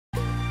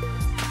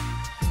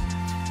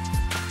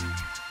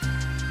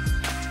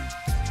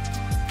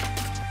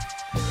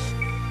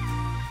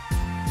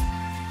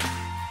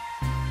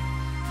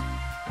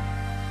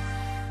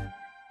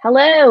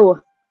Hello.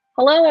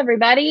 Hello,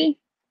 everybody.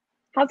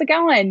 How's it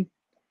going?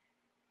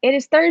 It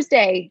is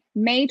Thursday,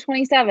 May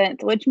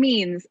 27th, which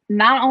means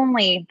not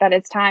only that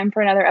it's time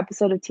for another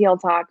episode of Teal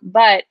Talk,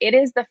 but it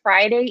is the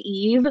Friday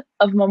eve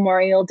of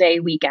Memorial Day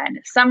weekend.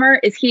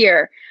 Summer is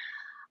here.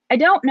 I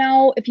don't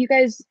know if you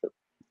guys,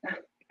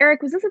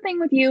 Eric, was this a thing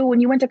with you when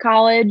you went to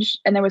college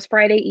and there was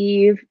Friday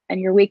Eve and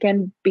your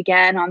weekend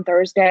began on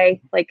Thursday?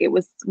 Like it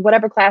was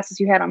whatever classes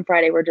you had on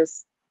Friday were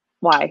just,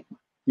 why?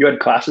 You had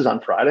classes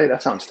on Friday?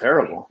 That sounds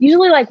terrible.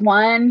 Usually like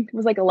one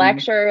was like a Mhm.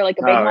 lecture, like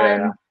a big Oh, one.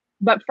 yeah.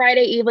 But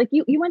Friday Eve, like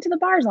you went to the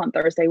bars on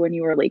Thursday when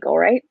you were legal,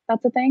 right?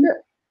 That's a thing?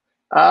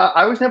 Yeah.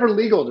 I was never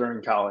legal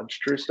during college.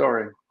 True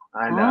story.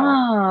 I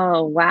know.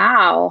 Oh,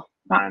 wow.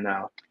 I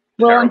know.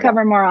 We'll Terrible.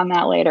 uncover more on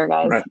that later,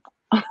 guys. Right.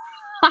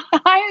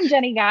 Hi, I'm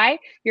Jenny Guy,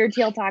 your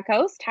Teal Talk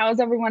host. How is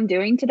everyone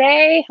doing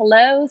today?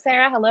 Hello,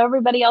 Sarah. Hello,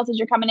 everybody else as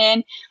you're coming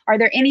in. Are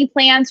there any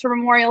plans for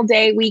Memorial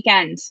Day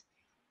weekend?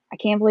 I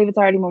can't believe it's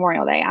already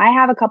Memorial Day. I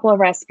have a couple of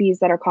recipes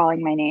that are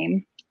calling my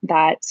name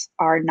that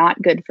are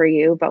not good for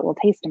you, but will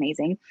taste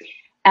amazing.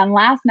 And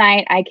last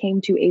night, I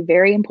came to a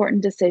very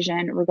important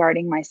decision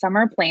regarding my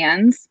summer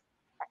plans.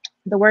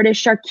 The word is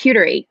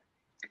charcuterie.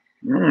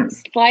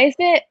 Slice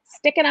it,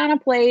 stick it on a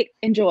plate,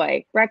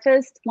 enjoy.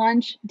 Breakfast,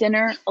 lunch,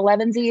 dinner,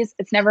 11sies.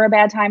 It's never a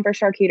bad time for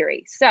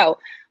charcuterie. So,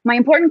 my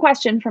important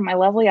question from my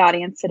lovely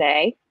audience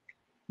today: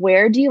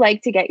 where do you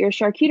like to get your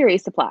charcuterie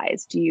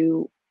supplies? Do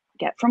you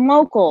get from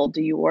local?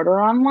 Do you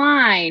order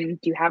online?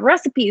 Do you have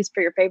recipes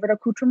for your favorite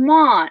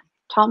accoutrement?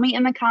 Tell me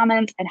in the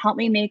comments and help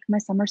me make my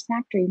summer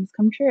snack dreams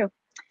come true.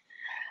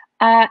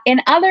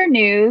 In other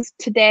news,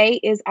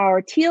 today is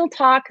our Teal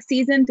Talk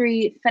Season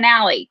 3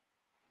 finale.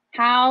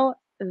 How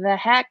the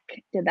heck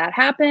did that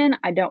happen?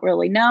 I don't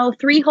really know.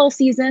 3 whole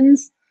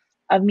seasons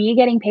of me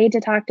getting paid to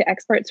talk to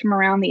experts from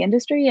around the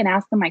industry and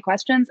ask them my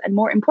questions, and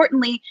more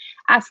importantly,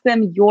 ask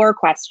them your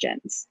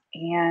questions.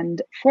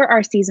 And for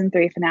our Season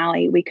 3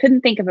 finale, we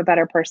couldn't think of a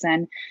better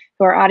person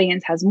who our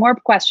audience has more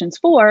questions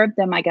for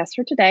than my guest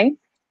for today.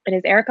 It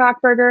is Eric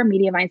Hochberger,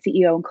 Mediavine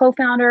CEO and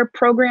co-founder,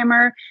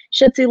 programmer,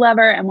 Shih Tzu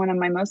lover, and one of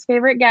my most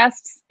favorite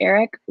guests.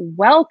 Eric,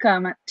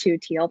 welcome to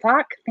Teal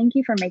Talk. Thank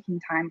you for making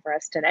time for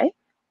us today.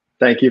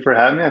 Thank you for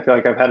having me. I feel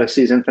like I've had a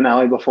season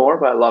finale before,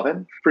 but I love it.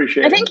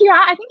 Appreciate it. I think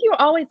you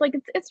always like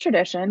it's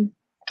tradition.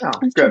 Oh,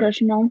 It's good.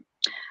 traditional.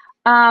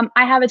 I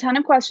have a ton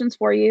of questions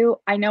for you.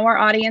 I know our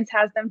audience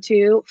has them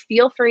too.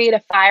 Feel free to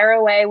fire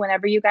away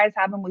whenever you guys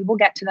have them. We will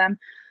get to them.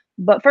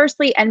 But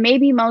firstly, and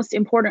maybe most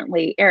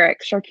importantly,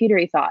 Eric,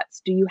 charcuterie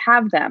thoughts. Do you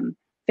have them?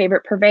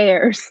 Favorite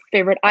purveyors,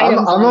 favorite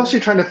items? I'm mostly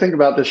trying to think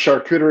about the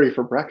charcuterie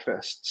for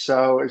breakfast.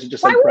 So is it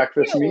just Why like wouldn't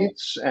breakfast you?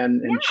 meats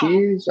and Yeah.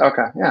 cheese?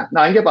 Okay. Yeah.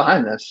 No, I can get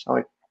behind this.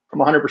 I'm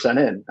 100%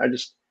 in. I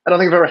don't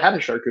think I've ever had a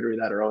charcuterie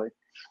that early.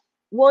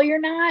 Well, you're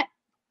not.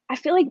 I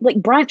feel like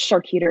brunch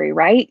charcuterie,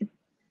 right?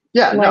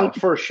 Yeah, no, Like,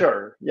 for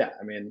sure. Yeah,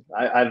 I mean,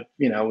 I've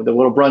the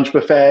little brunch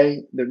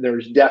buffet.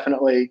 There's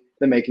definitely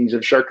the makings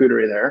of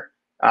charcuterie there.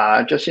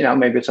 Just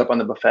maybe it's up on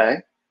the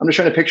buffet. I'm just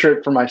trying to picture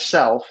it for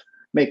myself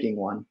making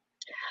one.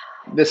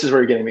 This is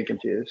where you're getting me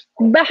confused.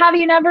 but have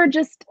you never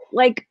just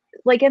like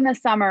in the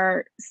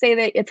summer, say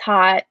that it's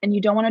hot and you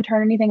don't want to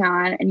turn anything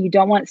on and you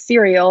don't want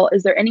cereal?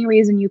 Is there any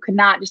reason you could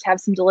not just have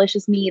some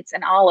delicious meats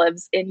and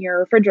olives in your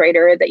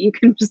refrigerator that you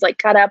can just like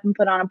cut up and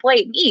put on a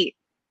plate and eat?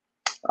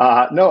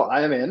 No,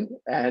 I am in,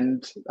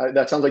 and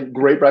that sounds like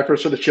great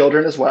breakfast for the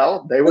children as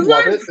well. They would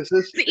love it. This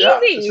is It's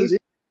yeah, easy.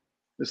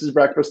 this is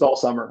breakfast all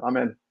summer. I'm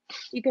in.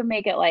 You can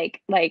make it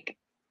like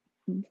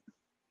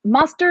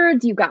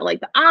mustards. You got like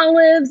the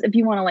olives. If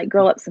you want to like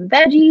grill up some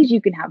veggies, you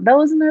can have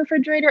those in the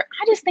refrigerator.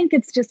 I just think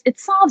it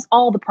solves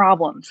all the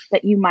problems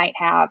that you might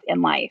have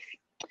in life.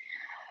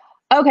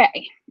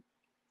 Okay,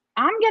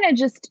 I'm going to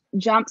just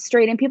jump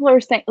straight in. People are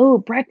saying, oh,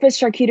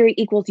 breakfast charcuterie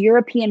equals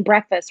European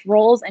breakfast,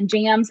 rolls and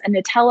jams and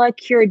Nutella,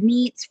 cured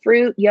meats,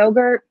 fruit,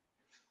 yogurt.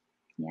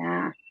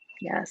 Yeah,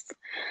 yes.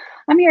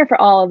 I'm here for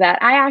all of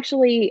that. I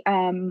actually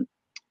am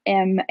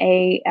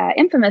a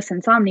infamous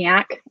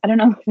insomniac. I don't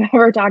know if I've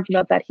ever talked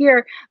about that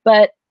here,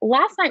 but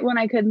last night when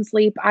I couldn't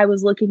sleep, I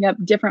was looking up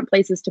different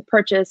places to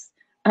purchase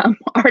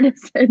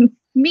artisan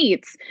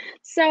meats.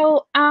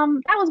 So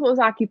that was what was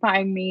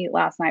occupying me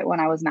last night when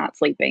I was not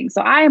sleeping.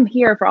 So I am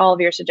here for all of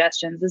your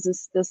suggestions. This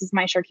is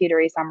my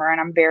charcuterie summer,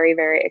 and I'm very,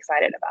 very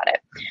excited about it.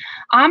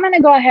 I'm going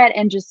to go ahead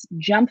and just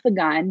jump the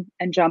gun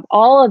and jump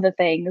all of the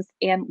things.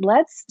 And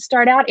let's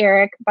start out,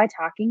 Eric, by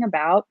talking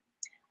about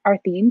our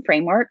theme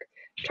framework,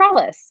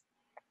 trellis,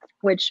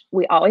 which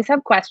we always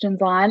have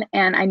questions on.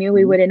 And I knew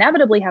we would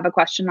inevitably have a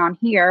question on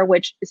here,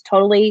 which is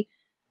totally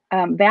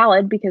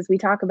valid because we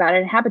talk about it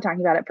and have been talking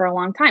about it for a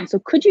long time. So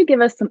could you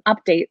give us some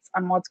updates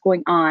on what's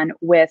going on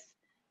with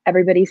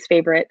everybody's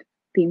favorite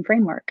theme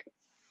framework?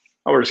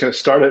 Oh, we're just going to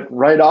start it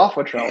right off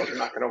with trellis. We're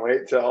not going to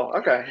wait till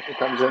it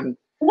comes in.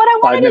 What I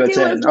 5 wanted to minutes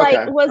do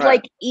in. was Right.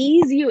 like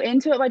ease you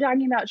into it by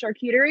talking about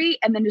charcuterie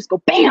and then just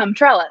go bam,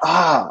 trellis.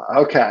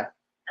 Okay.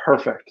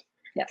 Perfect.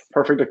 Yes.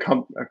 Perfect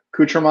accoutrement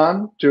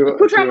Accoutrement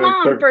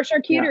for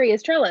charcuterie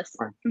is trellis.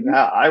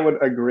 Yeah, I would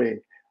agree.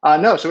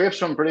 No, so we have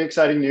some pretty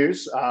exciting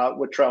news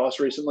with Trellis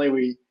recently.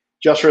 We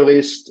just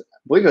released, I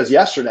believe it was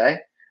yesterday,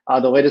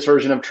 the latest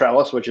version of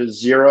Trellis, which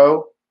is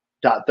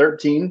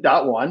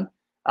 0.13.1.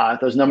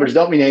 Those numbers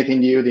don't mean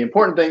anything to you. The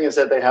important thing is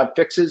that they have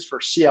fixes for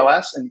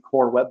CLS and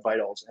core web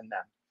vitals in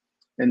them.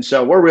 And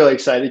so we're really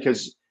excited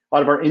because a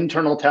lot of our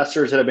internal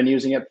testers that have been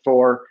using it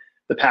for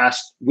the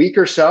past week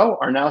or so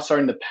are now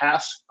starting to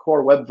pass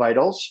core web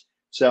vitals.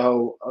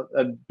 So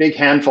a big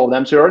handful of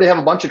them. So we already have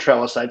a bunch of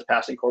Trellis sites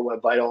passing core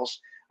web vitals.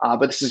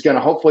 But this is going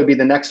to hopefully be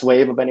the next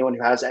wave of anyone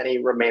who has any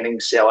remaining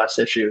CLS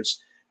issues.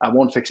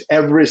 Won't fix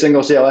every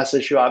single CLS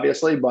issue,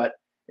 obviously, but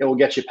it will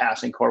get you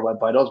passing core web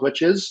vitals,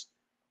 which is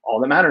all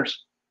that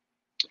matters.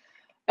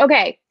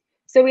 Okay,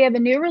 so we have a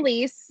new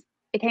release.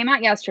 It came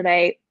out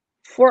yesterday.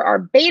 For our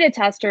beta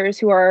testers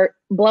who are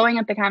blowing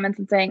up the comments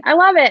and saying, I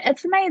love it,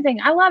 it's amazing,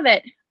 I love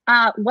it.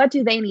 What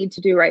do they need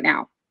to do right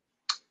now?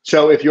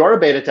 So if you're a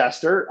beta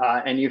tester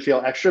and you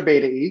feel extra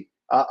beta-y,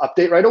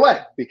 update right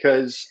away,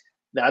 because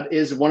that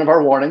is one of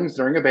our warnings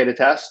during a beta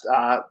test.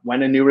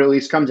 When a new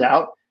release comes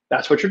out,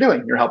 that's what you're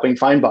doing. You're helping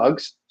find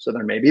bugs. So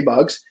there may be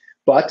bugs,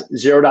 but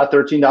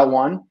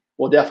 0.13.1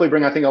 will definitely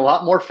bring, I think, a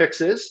lot more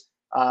fixes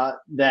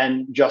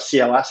than just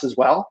CLS as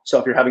well. So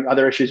if you're having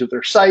other issues with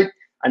your site,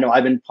 I know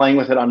I've been playing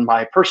with it on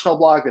my personal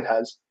blog that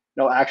has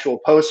no actual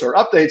posts or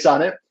updates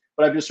on it,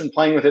 but I've just been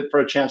playing with it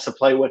for a chance to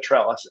play with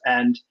Trellis.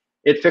 And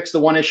it fixed the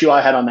one issue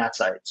I had on that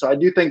site. So I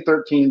do think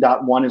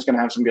 13.1 is going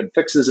to have some good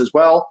fixes as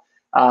well.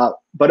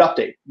 But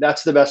update.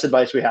 That's the best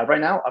advice we have right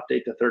now.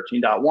 Update to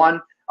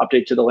 13.1,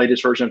 update to the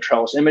latest version of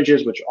Trellis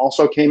images, which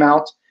also came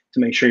out,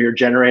 to make sure you're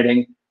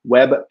generating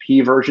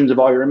WebP versions of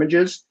all your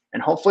images.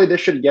 And hopefully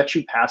this should get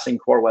you passing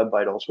core web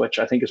vitals, which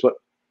I think is what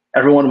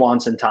everyone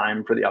wants in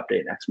time for the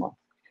update next month.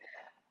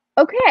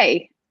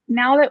 Okay,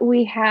 now that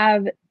we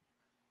have,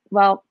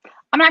 well,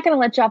 I'm not going to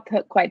let you off the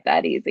hook quite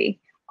that easy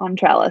on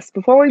Trellis.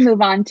 Before we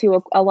move on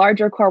to a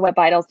larger core web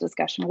vitals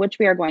discussion, which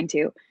we are going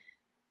to,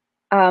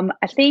 I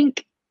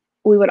think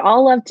we would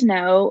all love to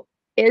know,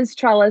 is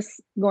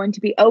Trellis going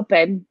to be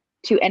open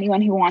to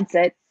anyone who wants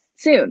it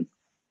soon?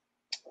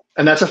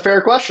 And that's a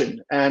fair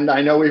question. And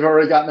I know we've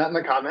already gotten that in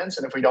the comments,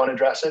 and if we don't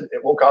address it,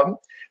 it will come.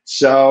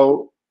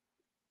 So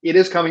it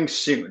is coming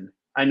soon.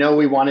 I know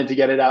we wanted to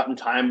get it out in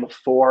time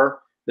before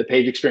the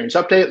page experience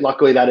update.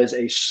 Luckily, that is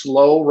a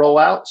slow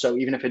rollout. So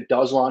even if it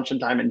does launch in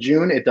time in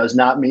June, it does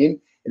not mean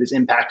it is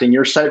impacting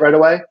your site right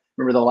away.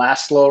 Remember the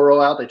last slow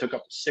rollout, they took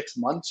up to 6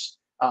 months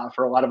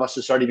for a lot of us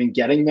to start even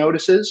getting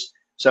notices.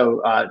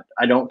 So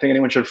I don't think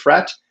anyone should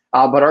fret.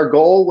 But our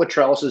goal with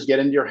Trellis is get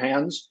into your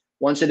hands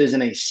once it is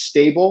in a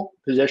stable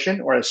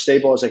position, or as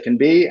stable as it can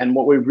be. And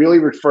what we really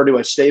refer to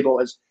as stable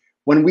is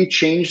when we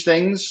change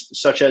things,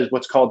 such as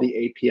what's called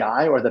the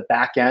API or the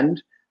back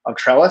end of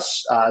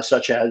Trellis,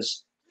 such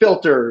as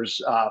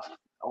filters,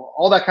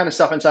 all that kind of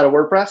stuff inside of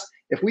WordPress.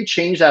 If we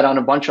change that on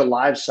a bunch of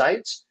live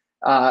sites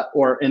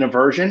or in a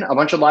version, a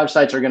bunch of live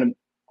sites are going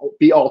to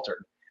be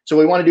altered. So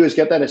what we want to do is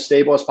get that as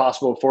stable as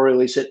possible before we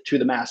release it to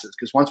the masses.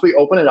 Because once we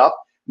open it up,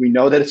 we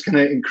know that it's going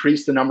to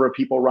increase the number of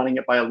people running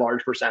it by a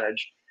large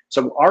percentage.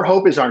 So our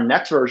hope is our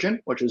next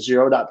version, which is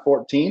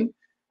 0.14.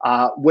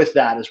 With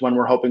that is when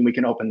we're hoping we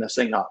can open this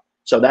thing up.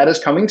 So that is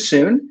coming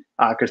soon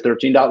because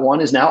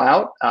 13.1 is now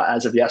out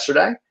as of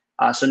yesterday.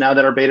 So now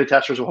that our beta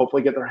testers will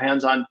hopefully get their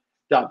hands on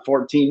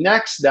 0.14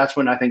 next, that's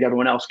when I think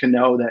everyone else can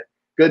know that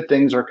good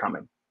things are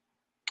coming.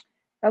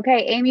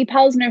 Okay, Amy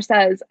Pelsner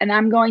says, and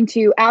I'm going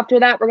to, after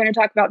that, we're going to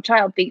talk about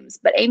child themes.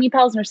 But Amy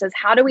Pelsner says,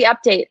 how do we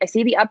update? I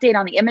see the update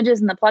on the images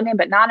and the plugin,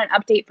 but not an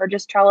update for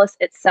just Trellis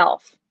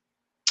itself.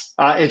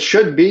 It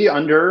should be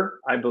under,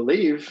 I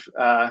believe,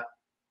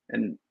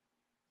 and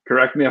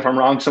correct me if I'm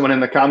wrong, someone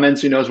in the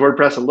comments who knows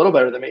WordPress a little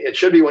better than me, it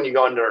should be when you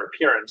go under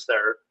appearance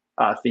there,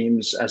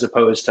 themes, as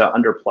opposed to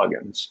under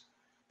plugins.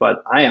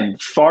 But I am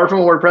far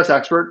from a WordPress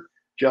expert.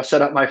 Just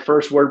set up my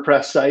first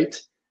WordPress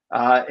site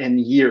in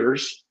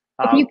years.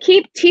 If you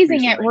keep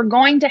teasing it, we're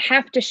going to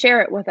have to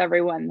share it with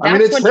everyone. That's, I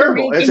mean, it's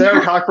terrible. It's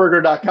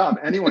erichochberger.com.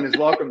 Anyone is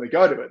welcome to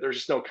go to it. There's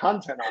just no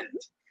content on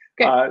it.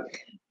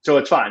 So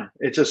it's fine.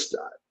 It's just,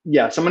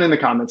 yeah, someone in the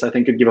comments, I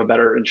think, could give a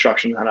better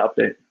instruction on how to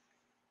update.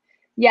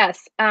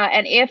 Yes.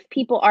 And if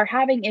people are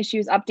having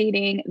issues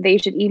updating, they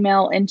should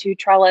email into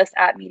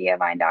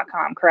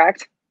trellis@mediavine.com,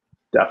 correct?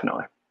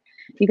 Definitely.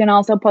 You can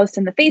also post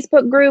in the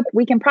Facebook group.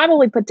 We can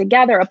probably put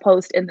together a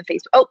post in the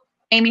Facebook. Oh,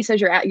 Amy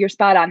says you're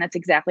spot on. That's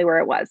exactly where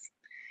it was.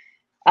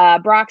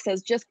 Brock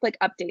says, just click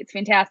updates.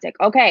 Fantastic.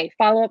 Okay,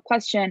 follow-up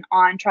question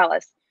on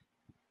Trellis.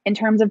 In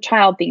terms of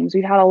child themes,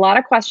 we've had a lot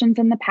of questions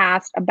in the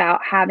past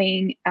about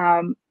having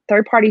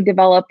third-party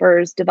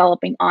developers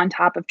developing on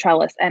top of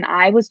Trellis. And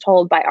I was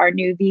told by our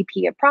new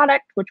VP of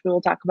product, which we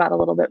will talk about a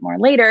little bit more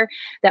later,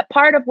 that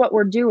part of what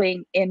we're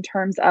doing in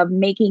terms of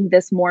making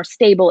this more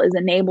stable is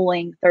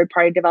enabling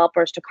third-party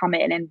developers to come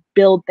in and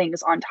build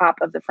things on top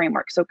of the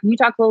framework. So can you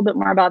talk a little bit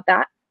more about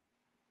that?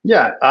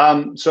 Yeah.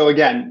 So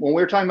again, when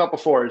we were talking about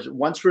before, is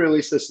once we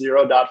release this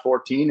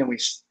 0.14 and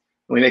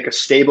we make a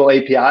stable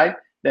API,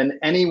 then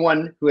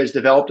anyone who has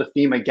developed a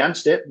theme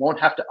against it won't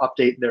have to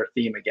update their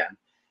theme again.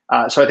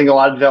 So I think a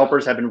lot of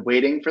developers have been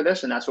waiting for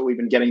this, and that's what we've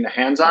been getting the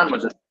hands on,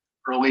 was an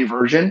early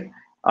version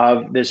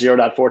of this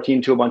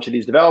 0.14 to a bunch of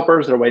these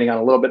developers. They're waiting on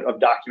a little bit of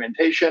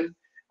documentation.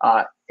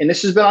 And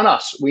this has been on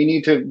us. We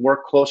need to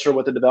work closer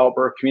with the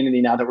developer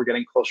community now that we're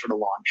getting closer to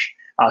launch.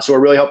 So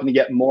we're really hoping to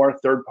get more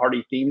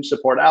third-party theme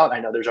support out. I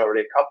know there's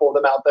already a couple of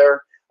them out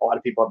there. A lot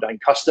of people have done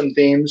custom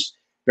themes,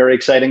 very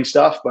exciting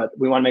stuff, but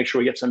we want to make sure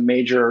we get some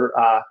major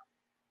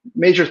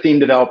theme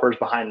developers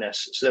behind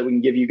this so that we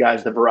can give you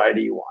guys the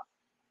variety you want.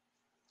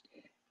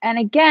 And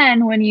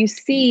again, when you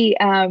see,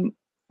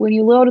 when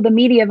you load the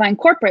Mediavine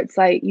corporate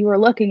site, you are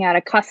looking at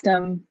a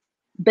custom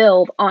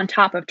build on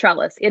top of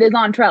Trellis. It is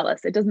on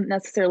Trellis. It doesn't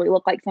necessarily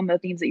look like some of the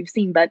themes that you've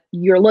seen, but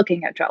you're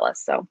looking at Trellis.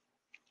 So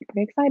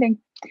pretty exciting.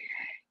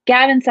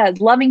 Gavin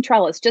says, loving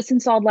Trellis, just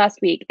installed last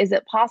week. Is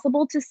it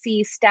possible to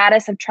see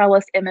status of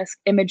Trellis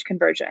image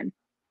conversion?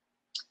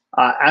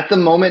 At the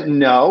moment,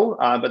 no,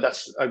 but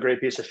that's a great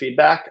piece of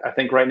feedback. I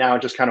think right now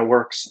it just kind of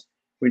works.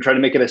 We try to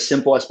make it as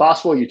simple as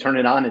possible. You turn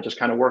it on, it just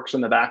kind of works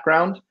in the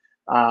background.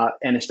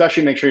 And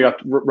especially make sure you're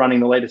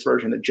running the latest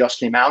version that just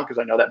came out, because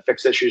I know that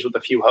fixed issues with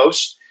a few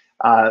hosts.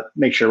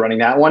 Make sure you're running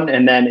that one,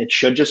 and then it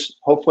should just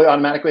hopefully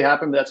automatically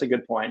happen. But that's a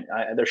good point.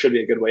 There should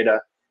be a good way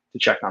to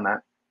check on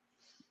that.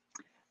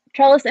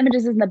 Trellis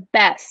images is the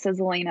best, says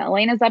Elena.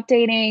 Elena's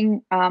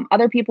updating.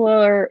 Other people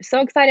are so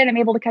excited I'm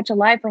able to catch a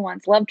live for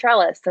once. Love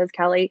Trellis, says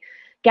Kelly.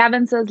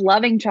 Gavin says,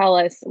 loving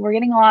Trellis. We're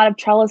getting a lot of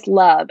Trellis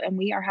love, and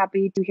we are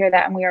happy to hear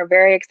that. And we are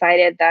very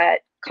excited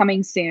that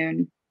coming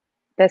soon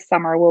this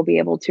summer, we'll be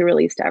able to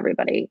release to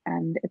everybody.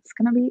 And it's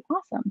going to be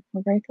awesome.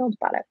 We're very thrilled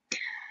about it.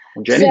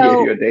 Well, Jenny gave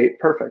you a date.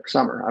 Perfect.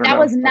 Summer. That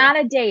was not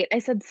a date. I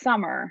said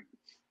summer.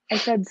 I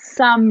said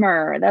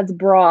summer. That's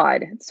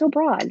broad. It's so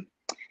broad.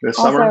 This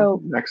summer?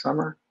 Next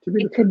summer?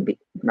 It could be.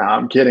 No,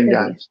 I'm kidding,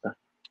 guys.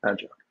 Bad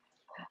joke.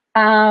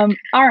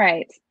 All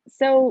right.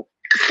 So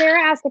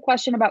Sarah asked a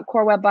question about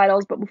Core Web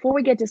Vitals, but before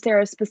we get to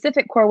Sarah's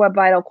specific Core Web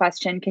Vital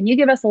question, can you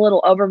give us a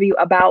little overview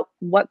about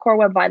what Core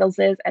Web Vitals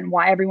is and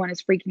why everyone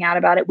is freaking out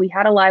about it? We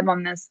had a live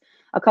on this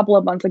a couple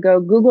of months ago.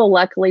 Google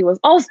luckily was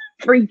also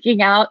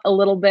freaking out a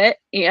little bit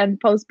and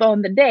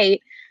postponed the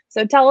date.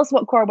 So tell us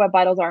what Core Web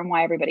Vitals are and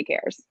why everybody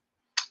cares.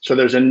 So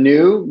there's a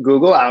new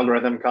Google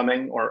algorithm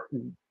coming, or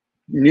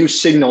new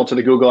signal to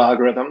the Google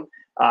algorithm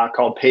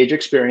called page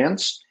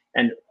experience.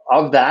 And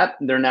of that,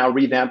 they're now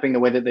revamping the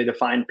way that they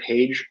define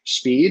page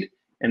speed.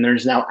 And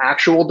there's now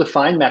actual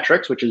defined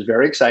metrics, which is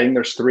very exciting.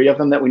 There's 3 of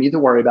them that we need to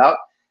worry about.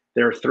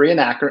 There are 3 in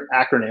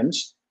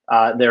acronyms.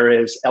 There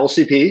is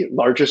LCP,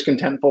 largest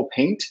contentful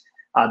paint.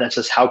 That's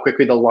just how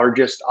quickly the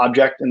largest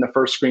object in the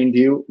first screen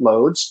view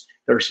loads.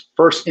 There's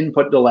first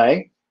input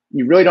delay.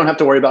 You really don't have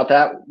to worry about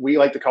that. We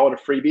like to call it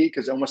a freebie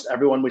because almost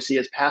everyone we see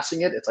is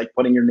passing it. It's like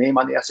putting your name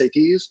on the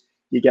SATs.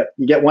 You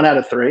get 1 out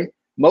of 3.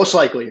 Most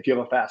likely, if you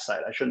have a fast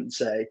site. I shouldn't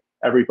say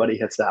everybody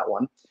hits that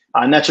one.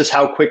 And that's just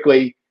how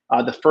quickly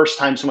the first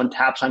time someone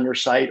taps on your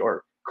site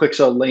or clicks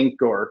a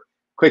link or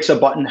clicks a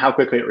button, how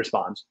quickly it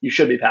responds. You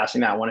should be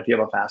passing that one if you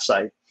have a fast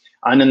site.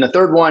 And then the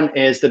third one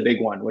is the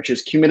big one, which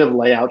is cumulative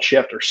layout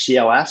shift, or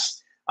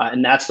CLS.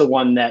 And that's the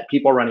one that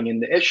people are running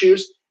into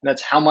issues. And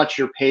that's how much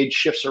your page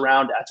shifts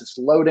around as it's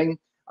loading.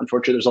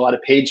 Unfortunately, there's a lot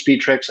of page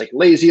speed tricks like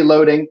lazy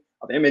loading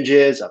of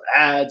images, of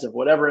ads, of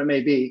whatever it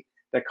may be,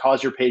 that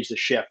cause your page to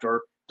shift,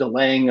 or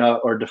delaying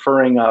or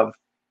deferring of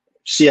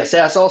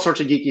CSS, all sorts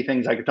of geeky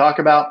things I could talk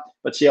about,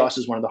 but CLS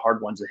is one of the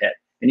hard ones to hit.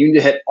 And you need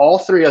to hit all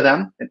 3 of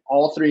them, and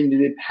all 3 need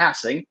to be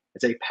passing.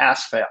 It's a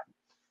pass-fail.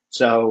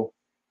 So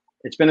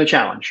it's been a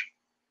challenge.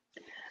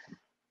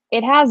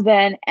 It has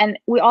been. And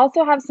we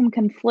also have some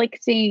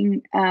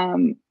conflicting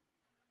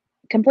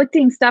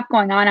stuff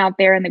going on out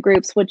there in the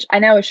groups, which I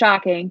know is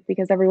shocking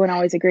because everyone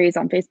always agrees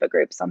on Facebook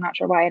groups. So I'm not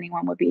sure why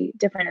anyone would be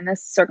different in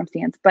this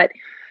circumstance, but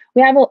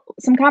we have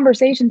some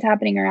conversations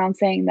happening around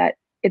saying that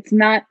it's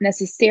not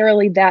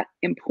necessarily that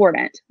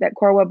important, that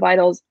Core Web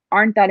Vitals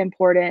aren't that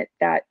important,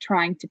 that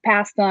trying to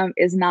pass them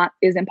is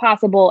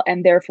impossible,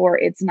 and therefore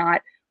it's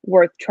not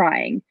worth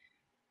trying.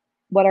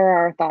 What are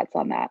our thoughts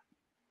on that?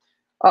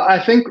 I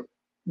think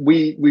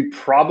we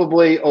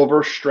probably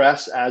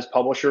overstress as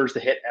publishers to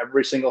hit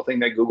every single thing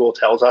that Google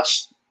tells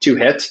us to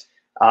hit.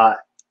 I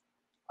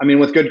mean,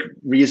 with good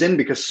reason,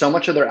 because so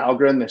much of their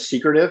algorithm is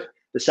secretive.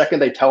 The second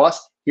they tell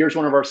us, here's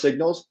one of our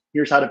signals,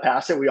 here's how to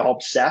pass it, we all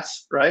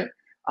obsess, right?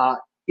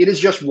 It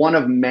is just one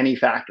of many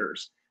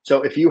factors.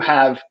 So if you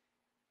have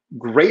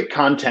great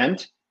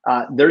content,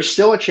 there's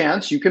still a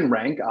chance you can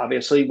rank,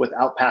 obviously,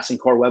 without passing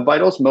Core Web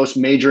Vitals. Most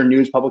major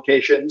news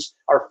publications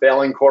are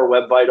failing Core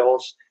Web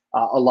Vitals.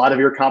 A lot of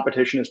your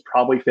competition is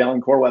probably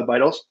failing Core Web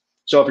Vitals.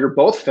 So if you're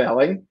both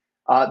failing,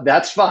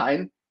 that's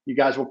fine. You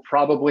guys will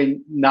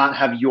probably not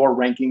have your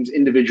rankings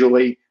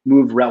individually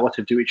move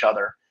relative to each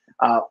other.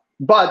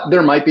 But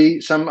there might be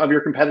some of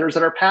your competitors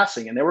that are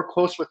passing, and they were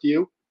close with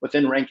you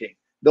within ranking.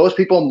 Those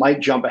people might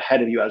jump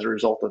ahead of you as a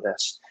result of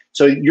this.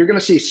 So you're going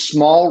to see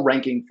small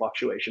ranking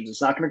fluctuations.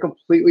 It's not going to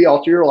completely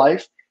alter your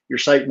life. Your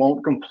site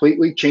won't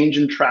completely change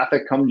in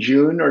traffic come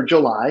June or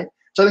July.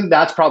 So I think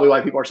that's probably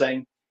why people are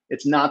saying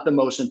it's not the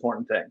most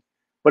important thing.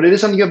 But it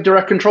is something you have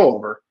direct control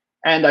over.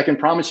 And I can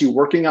promise you,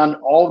 working on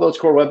all of those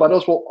core web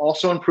vitals will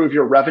also improve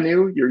your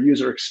revenue, your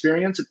user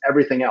experience, and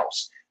everything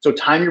else. So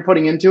time you're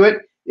putting into it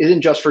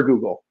isn't just for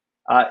Google.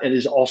 It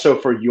is also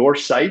for your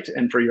site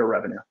and for your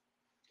revenue.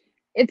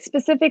 It's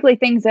specifically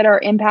things that are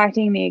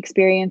impacting the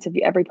experience of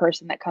every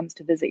person that comes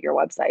to visit your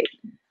website.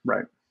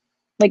 Right.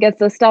 Like, it's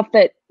the stuff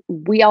that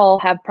we all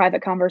have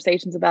private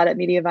conversations about at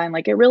Mediavine.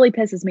 Like, it really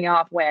pisses me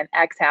off when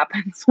X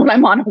happens when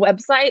I'm on a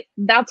website.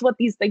 That's what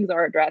these things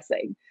are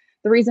addressing.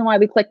 The reason why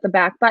we click the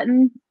back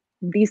button,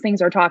 these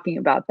things are talking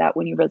about that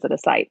when you visit a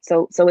site.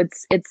 So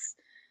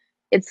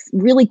it's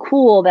really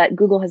cool that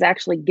Google has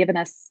actually given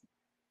us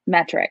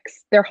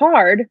metrics. They're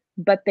hard,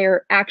 but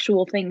they're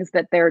actual things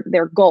that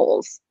they're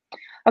goals.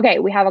 Okay,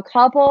 we have a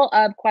couple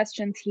of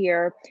questions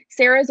here.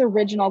 Sarah's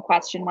original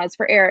question was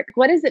for Eric.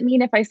 What does it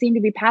mean if I seem to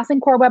be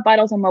passing core web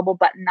vitals on mobile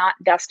but not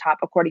desktop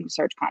according to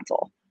Search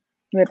Console?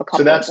 We have a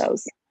couple of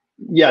those.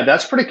 Yeah,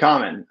 that's pretty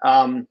common.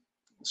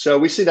 So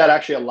we see that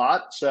actually a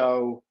lot.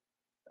 So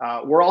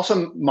we're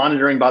also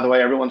monitoring, by the way,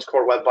 everyone's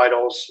core web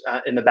vitals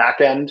in the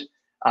back end.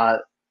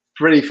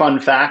 Pretty fun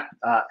fact,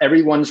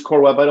 everyone's core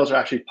web vitals are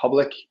actually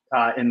public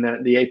in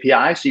the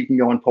API. So you can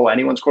go and pull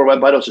anyone's core web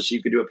vitals, just so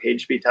you could do a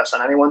page speed test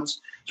on anyone's.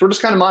 So we're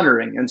just kind of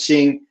monitoring and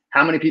seeing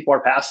how many people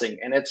are passing.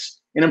 And it's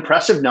an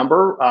impressive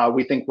number,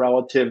 we think,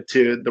 relative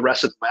to the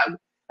rest of the web.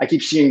 I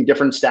keep seeing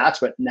different stats,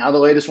 but now the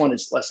latest one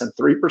is less than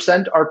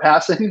 3% are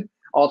passing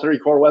all 3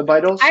 core web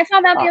vitals. I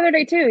saw that the other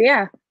day too,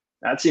 yeah.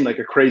 That seemed like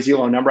a crazy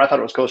low number. I thought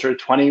it was closer to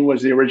 20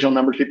 was the original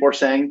number people were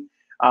saying,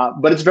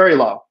 but it's very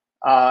low.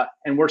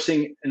 And we're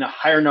seeing in a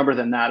higher number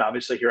than that,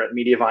 obviously, here at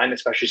Mediavine,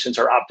 especially since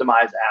our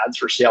optimized ads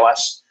for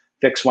CLS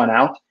fix went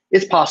out.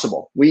 It's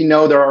possible. We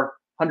know there are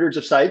hundreds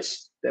of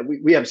sites that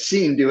we have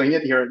seen doing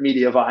it here at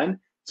Mediavine.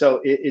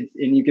 So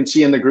and you can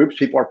see in the groups,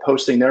 people are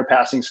posting their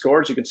passing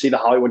scores. You can see the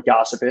Hollywood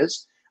gossip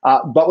is.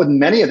 But with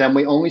many of them,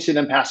 we only see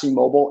them passing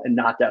mobile and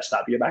not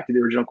desktop. You get back to the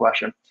original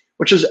question,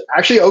 which is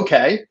actually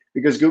okay,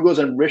 because Google's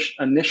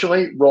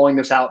initially rolling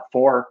this out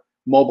for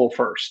mobile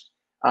first.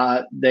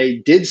 They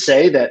did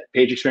say that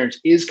page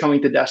experience is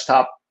coming to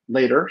desktop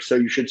later, so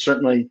you should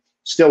certainly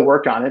still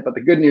work on it. But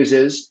the good news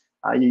is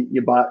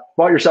you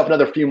bought yourself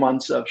another few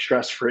months of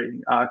stress-free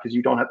because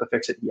you don't have to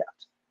fix it yet.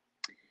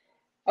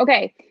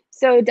 Okay,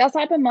 so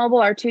desktop and mobile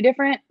are 2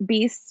 different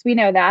beasts. We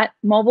know that.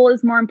 Mobile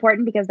is more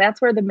important because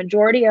that's where the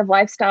majority of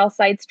lifestyle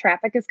sites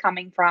traffic is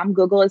coming from.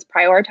 Google is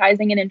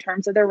prioritizing it in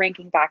terms of their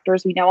ranking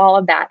factors. We know all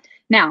of that.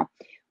 Now,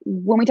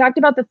 when we talked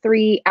about the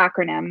 3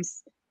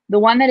 acronyms, the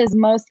one that is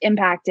most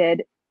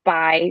impacted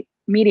by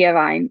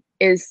Mediavine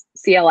is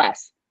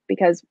CLS,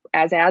 because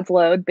as ads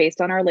load based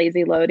on our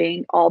lazy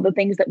loading, all the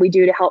things that we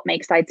do to help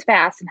make sites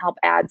fast and help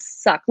ads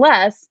suck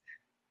less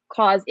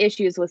cause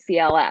issues with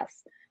CLS.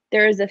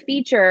 There is a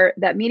feature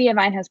that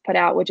Mediavine has put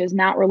out, which is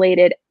not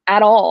related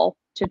at all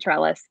to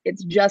Trellis.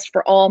 It's just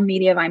for all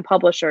Mediavine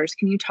publishers.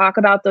 Can you talk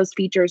about those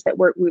features that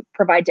we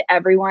provide to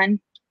everyone?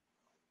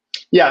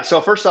 Yeah,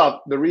 so first off,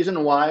 the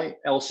reason why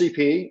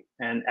LCP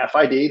and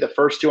FID, the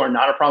first 2 are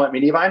not a problem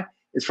at Mediavine,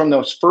 is from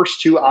those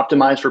first 2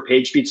 optimized for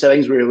page speed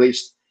settings we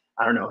released,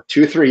 I don't know,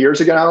 2-3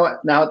 years ago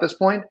now at this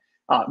point.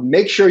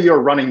 Make sure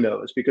you're running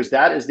those, because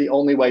that is the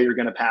only way you're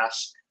going to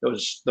pass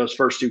those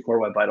first 2 core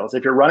web vitals.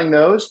 If you're running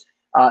those,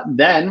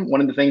 then one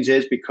of the things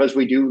is, because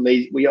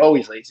we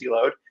always lazy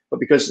load, but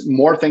because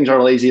more things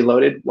are lazy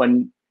loaded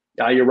when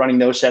you're running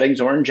those settings,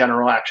 or in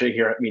general, actually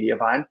here at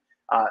Mediavine,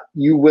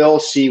 you will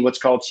see what's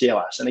called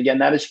CLS. And again,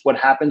 that is what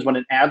happens when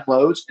an ad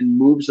loads and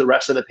moves the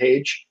rest of the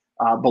page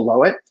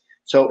below it.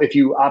 So if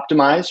you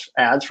optimize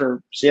ads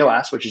for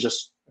CLS, which is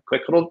just a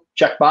quick little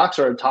checkbox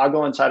or a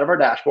toggle inside of our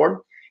dashboard,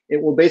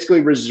 it will basically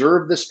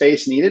reserve the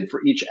space needed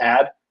for each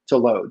ad to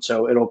load.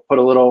 So it'll put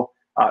a little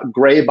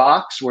gray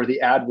box where the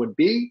ad would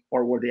be,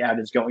 or where the ad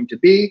is going to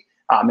be.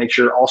 Make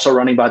sure also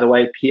running, by the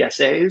way,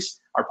 PSAs,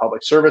 our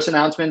public service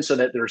announcements, so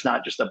that there's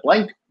not just a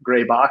blank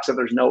gray box if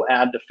there's no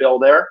ad to fill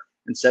there.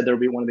 Instead, there'll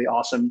be one of the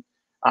awesome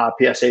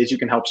PSAs you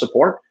can help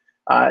support.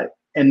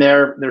 And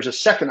there's a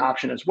second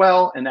option as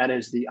well, and that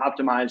is the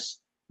optimize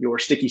your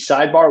sticky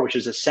sidebar, which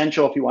is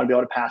essential if you want to be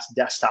able to pass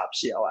desktop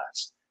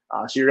CLS.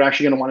 So you're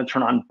actually going to want to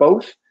turn on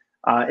both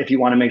if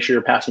you want to make sure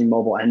you're passing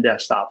mobile and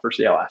desktop for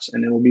CLS.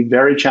 And it will be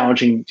very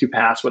challenging to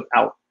pass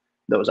without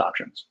those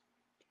options.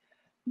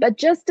 But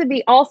just to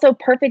be also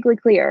perfectly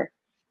clear,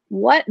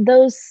 what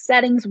those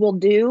settings will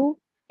do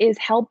is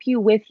help you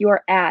with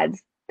your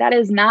ads. That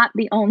is not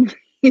the only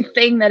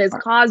thing that is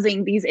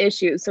causing these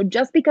issues. So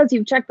just because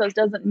you've checked those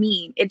doesn't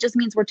mean, it just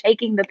means we're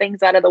taking the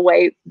things out of the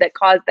way that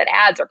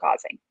ads are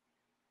causing.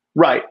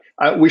 Right.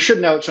 We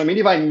should note, so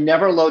Mediavine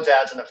never loads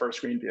ads in the first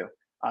screen view.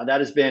 That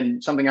has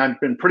been something I've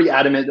been pretty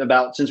adamant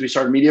about since we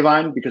started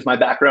Mediavine, because my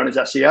background is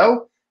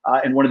SEO.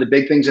 And one of the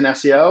big things in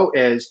SEO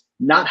is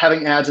not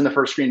having ads in the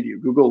first screen view.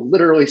 Google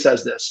literally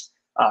says this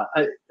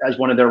as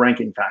one of their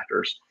ranking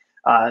factors,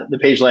 the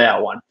page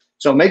layout one.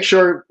 So make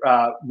sure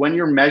when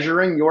you're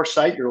measuring your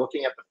site, you're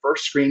looking at the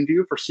first screen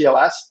view for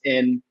CLS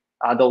in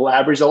the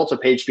lab results of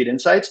Page Speed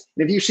Insights.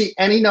 And if you see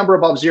any number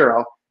above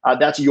 0,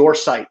 that's your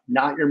site,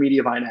 not your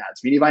Mediavine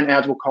ads. Mediavine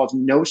ads will cause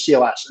no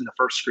CLS in the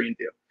first screen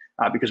view.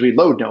 because we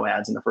load no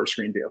ads in the first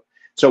screen view.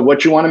 So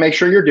what you want to make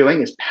sure you're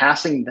doing is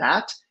passing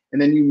that,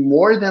 and then you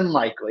more than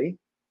likely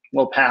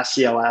will pass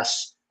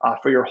CLS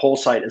for your whole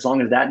site as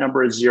long as that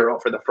number is 0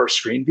 for the first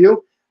screen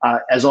view.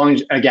 As long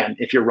as, again,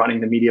 if you're running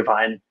the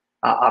Mediavine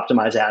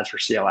optimized ads for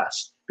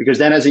CLS. Because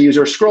then as a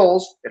user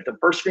scrolls, if the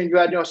first screen view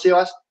had no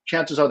CLS,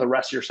 chances are the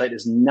rest of your site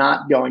is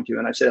not going to.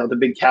 And I say that with a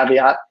big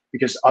caveat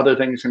because other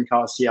things can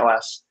cause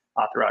CLS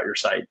throughout your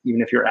site,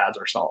 even if your ads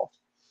are solved.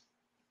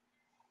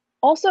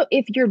 Also,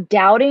 if you're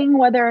doubting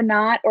whether or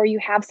not, or you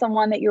have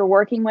someone that you're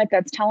working with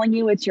that's telling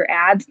you it's your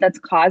ads that's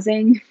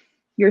causing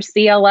your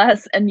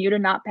CLS and you to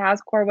not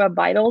pass Core Web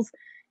Vitals,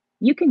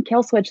 you can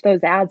kill switch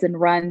those ads and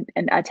run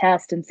a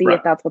test and see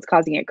if that's what's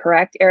causing it,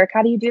 correct? Eric,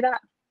 how do you do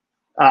that?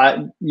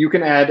 You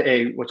can add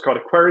what's called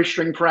a query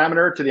string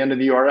parameter to the end of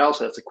the URL.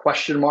 So that's a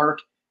question mark,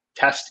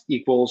 test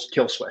equals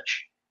kill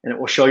switch. And it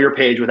will show your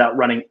page without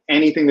running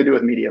anything to do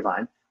with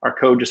Mediavine. Our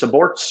code just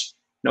aborts.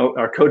 No,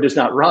 our code does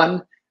not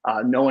run.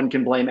 No one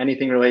can blame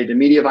anything related to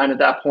Mediavine at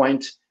that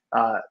point.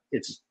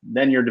 It's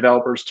then your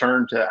developer's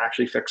turn to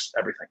actually fix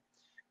everything.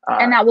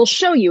 And that will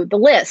show you the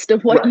list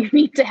of what you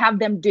need to have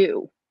them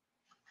do.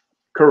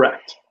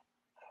 Correct.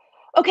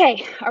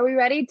 Okay, are we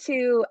ready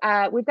to,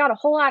 we've got a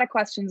whole lot of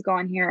questions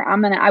going here.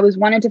 I was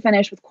wanted to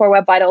finish with Core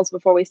Web Vitals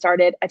before we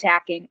started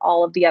attacking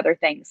all of the other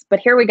things, but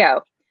here we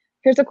go.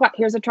 Here's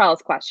a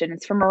Trellis question.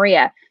 It's from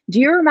Maria. Do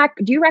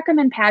you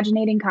recommend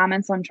paginating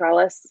comments on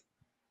Trellis?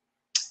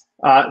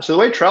 So the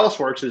way Trellis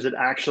works is it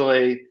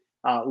actually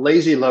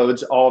lazy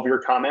loads all of your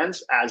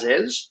comments as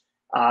is.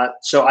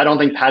 So I don't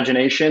think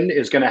pagination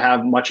is going to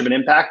have much of an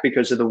impact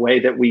because of the way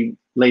that we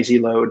lazy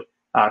load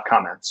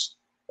comments.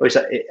 At least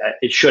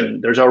it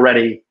shouldn't. There's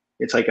already,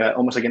 it's like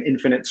almost like an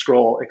infinite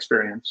scroll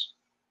experience.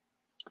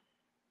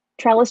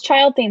 Trellis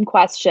child theme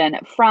question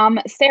from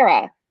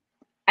Sarah.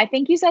 I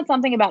think you said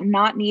something about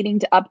not needing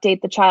to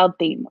update the child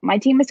theme. My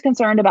team is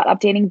concerned about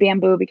updating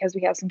Bamboo because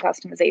we have some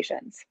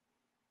customizations.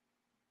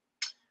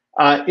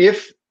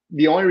 If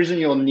the only reason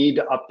you'll need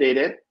to update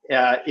it,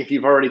 if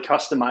you've already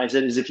customized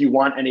it, is if you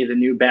want any of the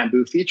new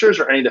Bamboo features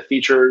or any of the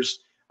features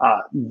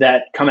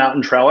that come out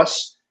in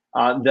Trellis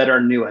that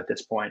are new at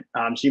this point.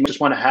 So you just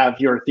want to have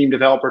your theme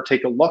developer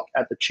take a look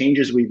at the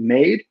changes we've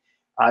made.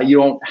 You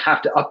don't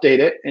have to update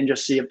it and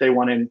just see if they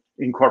want to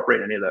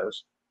incorporate any of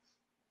those.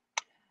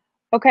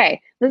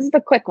 Okay, this is the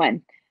quick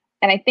one.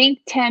 And I think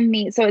Tim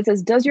means, so it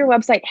says, does your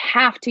website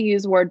have to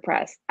use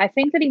WordPress? I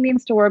think that he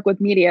means to work with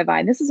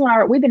Mediavine. This is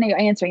one we've been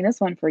answering this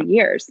one for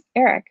years.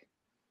 Eric.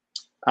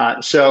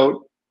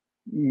 So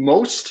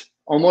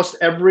almost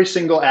every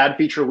single ad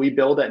feature we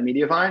build at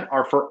Mediavine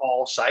are for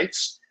all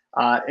sites.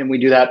 And we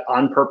do that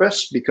on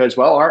purpose because,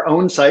 well, our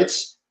own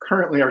sites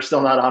currently are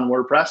still not on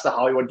WordPress. The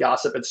Hollywood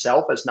Gossip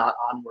itself is not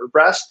on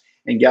WordPress.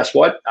 And guess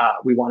what?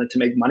 We wanted to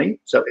make money.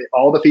 So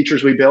all the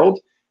features we build,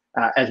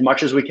 as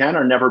much as we can,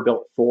 are never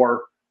built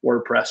for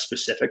WordPress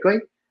specifically.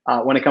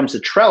 When it comes to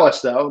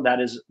Trellis, though, that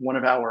is one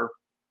of our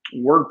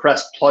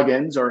WordPress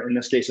plugins, or in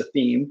this case, a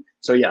theme.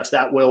 So yes,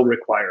 that will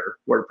require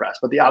WordPress.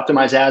 But the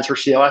optimized ads for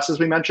CLS, as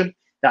we mentioned,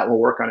 that will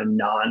work on a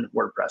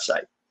non-WordPress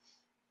site.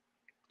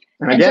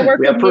 And again,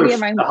 we have proof,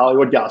 the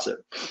Hollywood Gossip.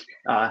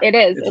 It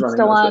is. It's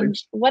still on.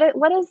 What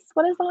is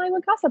the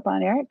Hollywood Gossip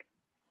on, Eric?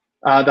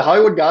 The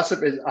Hollywood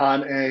Gossip is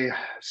on a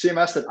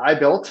CMS that I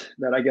built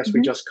that I guess we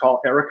just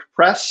call Eric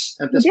Press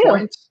at this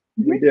point.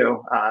 We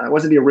do. It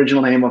wasn't the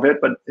original name of it,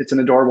 but it's an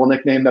adorable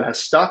nickname that has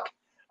stuck.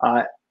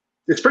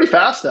 It's pretty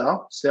fast,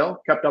 though.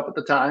 Still kept up with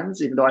the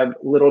times, even though I have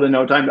little to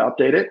no time to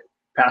update it.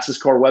 Passes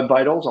Core Web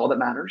Vitals, all that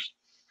matters.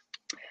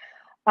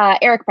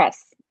 Eric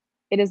Press.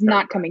 It is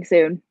not coming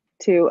soon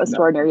to a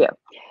store near you.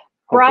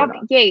 Brock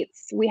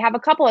Yates, we have a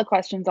couple of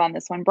questions on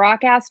this one.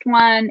 Brock asked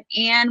one,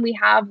 and we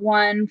have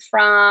one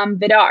from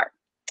Vidar.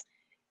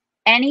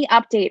 Any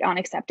update on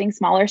accepting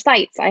smaller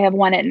sites? I have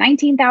one at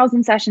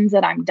 19,000 sessions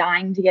that I'm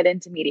dying to get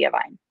into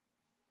Mediavine.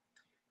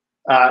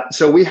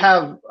 So we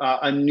have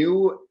a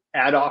new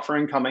ad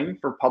offering coming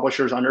for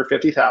publishers under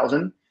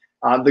 50,000.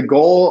 The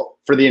goal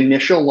for the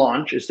initial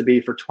launch is to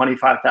be for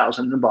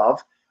 25,000 and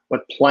above,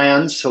 with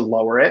plans to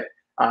lower it.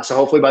 So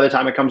hopefully by the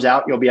time it comes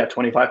out, you'll be at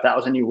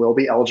 25,000. You will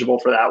be eligible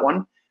for that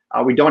one.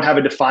 We don't have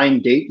a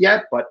defined date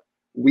yet, but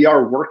we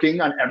are working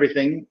on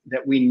everything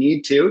that we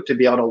need to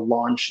be able to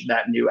launch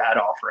that new ad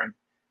offering.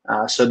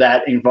 So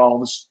that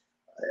involves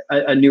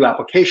a new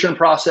application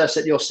process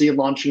that you'll see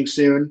launching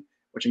soon,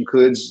 which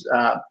includes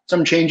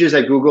some changes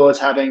that Google is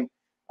having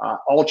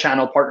all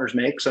channel partners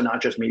make. So not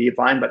just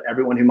Mediavine, but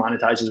everyone who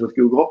monetizes with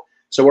Google.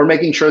 So we're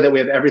making sure that we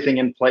have everything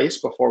in place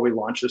before we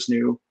launch this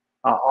new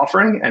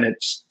offering, and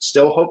it's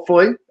still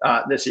hopefully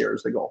this year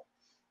is the goal.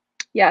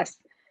 Yes,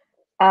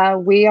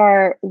 we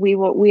are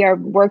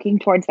working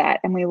towards that,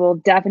 and we will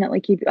definitely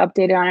keep you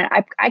updated on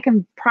it. I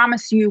can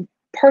promise you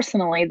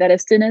personally that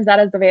as soon as that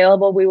is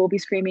available, we will be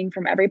screaming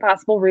from every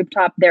possible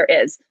rooftop there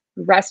is.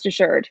 Rest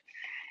assured.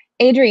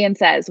 Adrian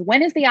says,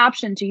 when is the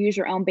option to use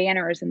your own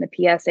banners in the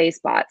PSA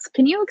spots?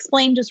 Can you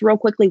explain just real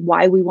quickly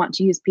why we want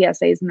to use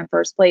PSAs in the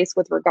first place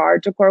with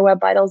regard to Core Web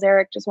Vitals,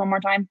 Eric, just one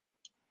more time?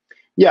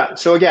 Yeah,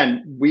 so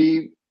again,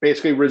 we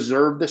basically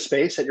reserve the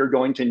space that you're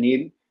going to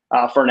need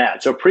for an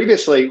ad. So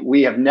previously,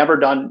 we have never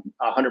done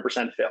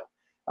 100%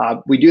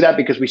 fill. We do that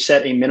because we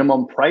set a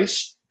minimum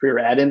price for your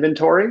ad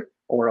inventory,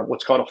 or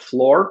what's called a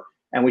floor.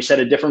 And we set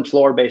a different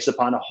floor based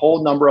upon a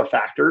whole number of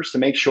factors to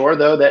make sure,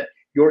 though, that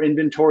your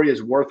inventory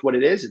is worth what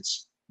it is.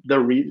 It's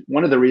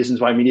one of the reasons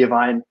why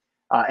Mediavine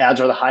ads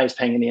are the highest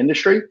paying in the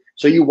industry.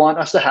 So you want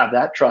us to have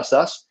that, trust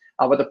us.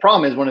 But the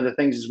problem is, one of the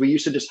things is we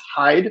used to just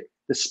hide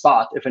the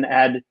spot if an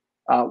ad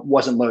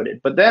wasn't loaded.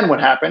 But then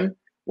what happened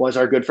was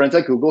our good friends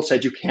at Google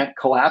said you can't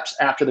collapse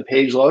after the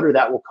page load or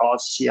that will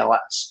cause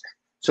CLS.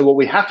 So what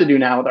we have to do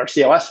now with our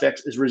CLS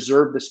fix is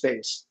reserve the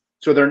space.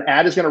 So whether an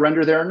ad is going to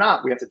render there or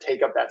not, we have to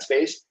take up that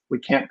space. We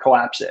can't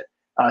collapse it.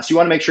 So you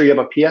want to make sure you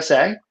have a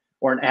PSA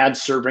or an ad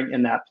serving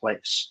in that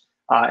place.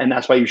 And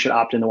that's why you should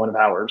opt into one of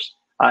ours.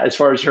 As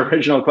far as your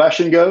original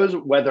question goes,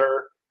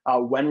 whether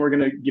when we're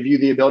going to give you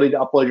the ability to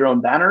upload your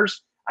own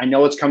banners, I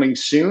know it's coming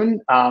soon,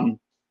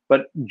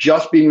 but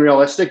just being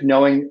realistic,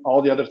 knowing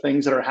all the other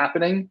things that are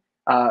happening,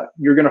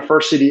 you're going to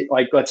first see,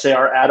 like, let's say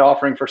our ad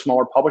offering for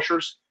smaller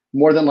publishers,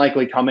 more than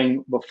likely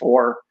coming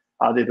before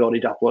the ability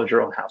to upload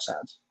your own house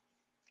ads.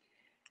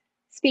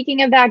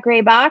 Speaking of that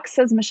gray box,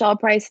 says Michelle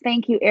Price,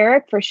 thank you,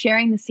 Eric, for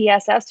sharing the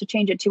CSS to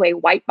change it to a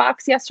white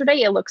box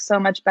yesterday. It looks so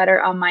much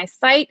better on my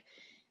site.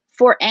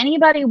 For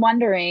anybody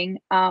wondering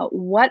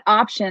what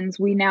options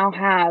we now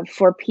have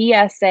for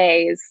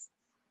PSAs,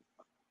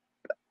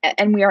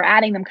 and we are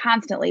adding them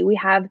constantly, we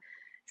have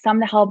some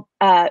to help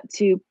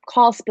to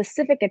call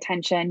specific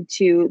attention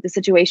to the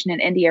situation in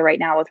India right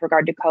now with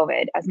regard to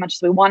COVID. As much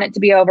as we want it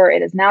to be over,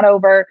 it is not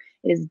over.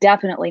 It is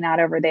definitely not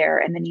over there,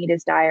 and the need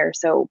is dire.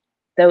 So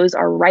those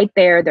are right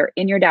there. They're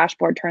in your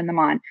dashboard. Turn them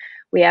on.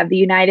 We have the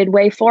United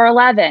Way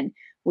 411.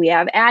 We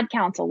have Ad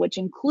Council, which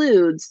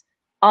includes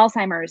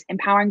Alzheimer's,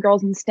 empowering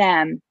girls in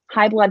STEM,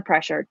 high blood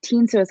pressure,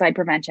 teen suicide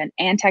prevention,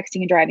 and texting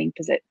and driving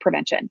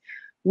prevention.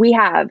 We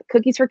have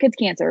Cookies for Kids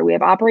Cancer. We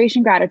have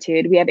Operation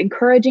Gratitude. We have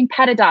encouraging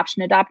pet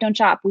adoption, adopt, don't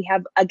shop. We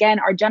have, again,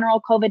 our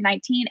general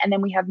COVID-19, and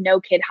then we have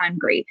No Kid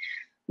Hungry.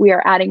 We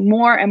are adding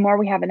more and more.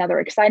 We have another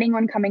exciting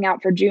one coming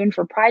out for June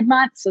for Pride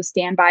Month, so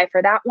stand by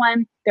for that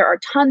one. There are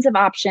tons of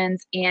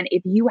options, and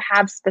if you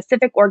have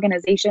specific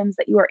organizations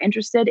that you are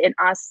interested in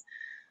us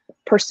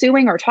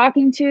pursuing or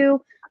talking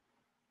to,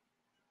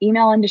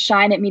 email into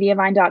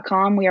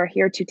shine@mediavine.com. We are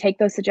here to take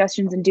those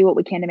suggestions and do what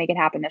we can to make it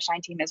happen. The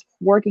Shine team is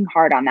working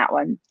hard on that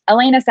one.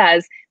 Elena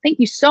says, thank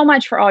you so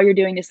much for all you're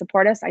doing to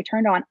support us. I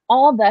turned on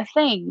all the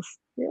things.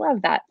 We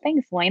love that.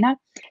 Thanks, Elena.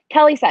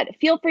 Kelly said,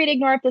 feel free to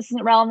ignore if this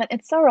isn't relevant.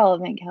 It's so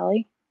relevant,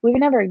 Kelly. We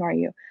would never ignore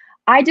you.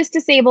 I just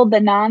disabled the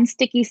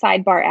non-sticky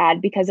sidebar ad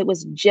because it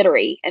was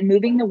jittery and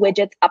moving the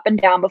widgets up and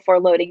down before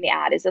loading the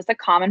ad. Is this a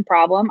common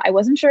problem? I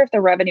wasn't sure if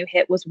the revenue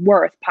hit was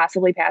worth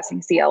possibly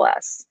passing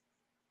CLS.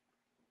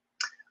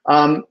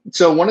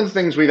 So one of the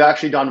things we've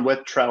actually done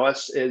with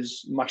Trellis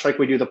is, much like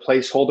we do the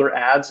placeholder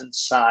ads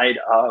inside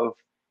of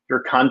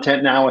your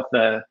content now with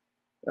the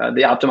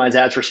optimized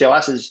ads for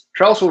CLS, is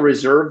Trellis will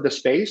reserve the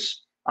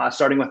space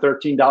starting with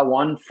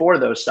 13.1 for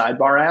those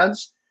sidebar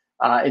ads.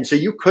 And so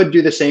you could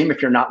do the same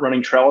if you're not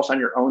running Trellis on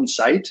your own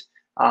site.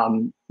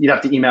 You'd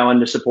have to email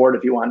into support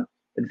if you want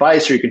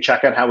advice, or you can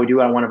check out how we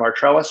do it on one of our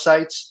Trellis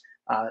sites.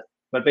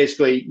 But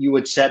basically, you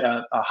would set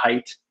a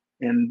height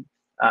in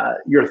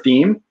your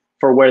theme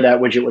for where that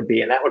widget would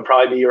be. And that would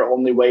probably be your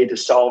only way to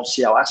solve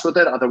CLS with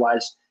it.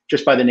 Otherwise,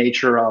 just by the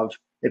nature of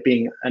it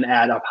being an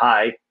ad up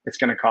high, it's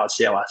going to cause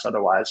CLS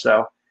otherwise.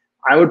 So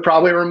I would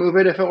probably remove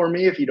it if it were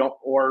me, if you don't,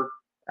 or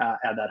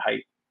add that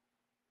height.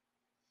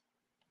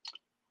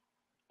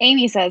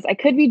 Amy says, I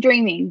could be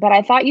dreaming, but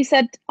I thought you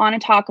said on a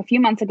talk a few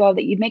months ago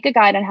that you'd make a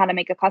guide on how to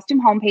make a custom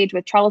homepage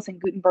with Trellis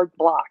and Gutenberg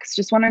blocks.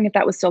 Just wondering if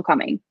that was still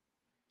coming.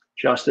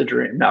 Just a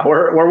dream. No,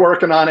 we're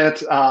working on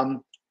it. It's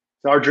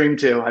our dream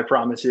too, I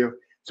promise you.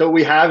 So what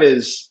we have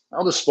is,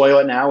 I'll just spoil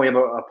it now. We have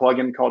a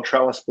plugin called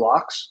Trellis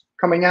Blocks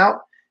coming out.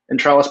 And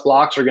Trellis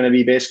Blocks are going to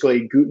be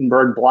basically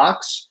Gutenberg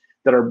blocks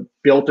that are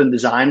built and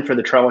designed for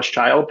the Trellis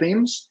child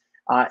themes.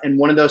 And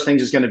one of those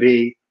things is going to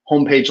be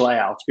homepage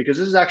layouts, because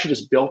this is actually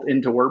just built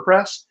into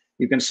WordPress.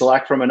 You can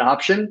select from an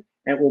option,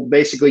 and it will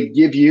basically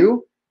give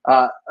you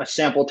a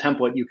sample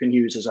template you can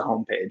use as a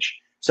homepage.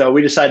 So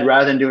we decided,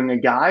 rather than doing a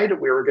guide,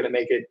 we were going to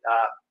make it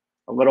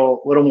a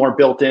little more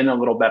built in, a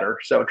little better.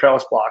 So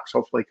Trellis Blocks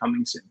hopefully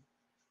coming soon.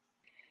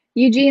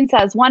 Eugene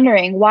says,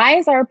 wondering, why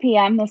is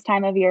RPM this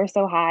time of year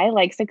so high,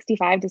 like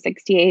 $65 to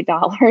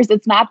 $68?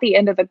 It's not the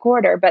end of the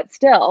quarter, but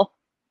still.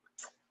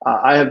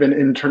 I have been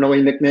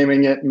internally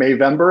nicknaming it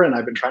Mayvember, and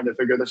I've been trying to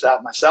figure this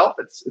out myself.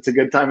 It's a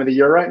good time of the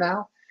year right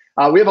now.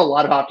 We have a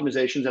lot of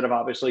optimizations that have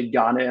obviously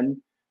gone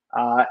in.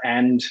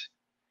 And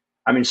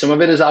I mean, some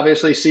of it is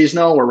obviously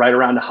seasonal. We're right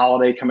around a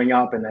holiday coming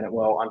up, and then it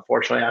will,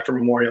 unfortunately, after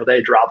Memorial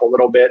Day, drop a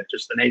little bit,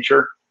 just the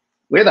nature.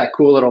 We have that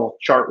cool little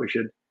chart we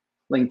should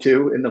link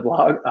to in the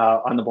blog,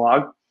 on the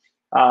blog.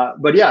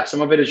 But yeah,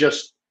 some of it is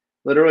just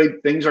literally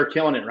things are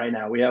killing it right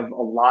now. We have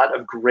a lot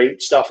of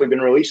great stuff we've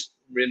been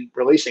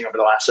releasing over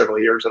the last several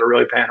years that are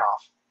really paying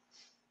off.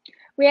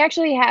 We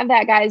actually have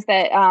that, guys,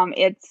 that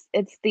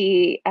it's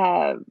the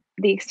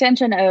the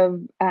extension of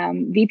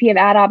VP of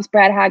Ad Ops,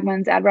 Brad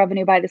Hagman's ad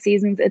revenue by the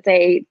seasons. It's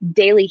a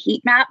daily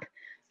heat map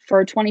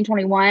for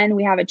 2021.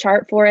 We have a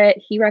chart for it.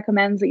 He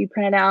recommends that you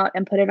print it out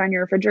and put it on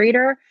your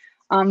refrigerator.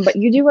 But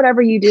you do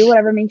whatever you do,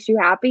 whatever makes you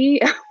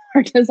happy.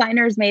 Our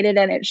designers made it,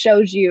 and it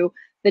shows you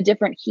the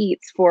different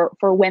heats for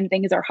when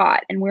things are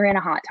hot. And we're in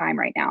a hot time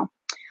right now.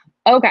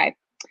 Okay.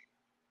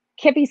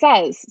 Kippy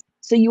says,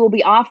 so you will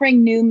be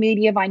offering new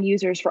Mediavine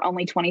users for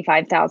only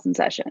 25,000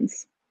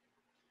 sessions.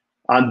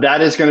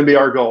 That is going to be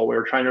our goal.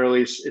 We're trying to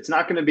release, it's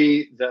not going to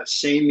be the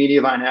same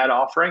Mediavine ad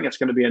offering. It's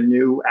going to be a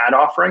new ad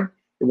offering.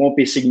 It won't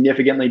be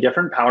significantly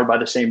different, powered by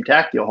the same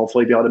tech. You'll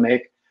hopefully be able to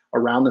make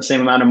around the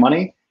same amount of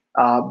money,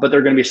 but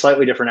they're going to be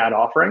slightly different ad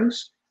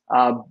offerings.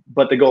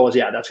 But the goal is,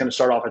 yeah, that's going to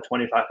start off at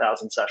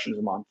 25,000 sessions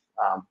a month,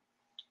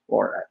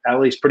 or at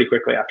least pretty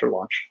quickly after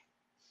launch.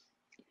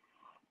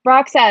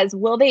 Brock says,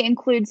 will they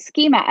include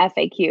schema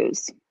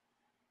FAQs?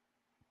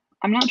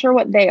 I'm not sure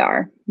what they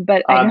are,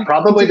 but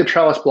probably the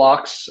trellis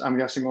blocks, I'm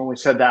guessing, when we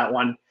said that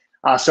one.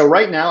 So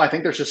right now, I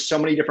think there's just so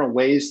many different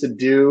ways to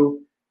do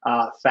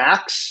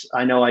facts.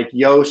 I know like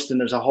Yoast, and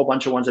there's a whole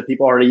bunch of ones that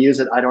people already use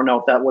it. I don't know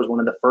if that was one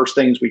of the first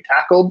things we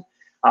tackled.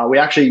 We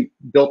actually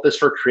built this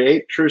for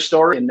Create, true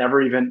story, and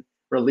never even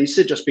released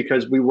it just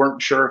because we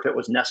weren't sure if it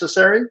was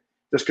necessary,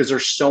 just because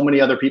there's so many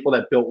other people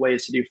that built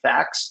ways to do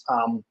facts.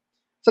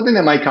 Something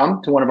that might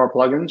come to one of our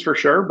plugins for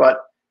sure,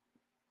 but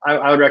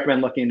I would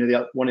recommend looking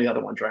into one of the other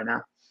ones right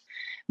now.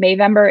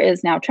 Mayvember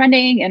is now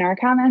trending in our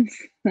comments.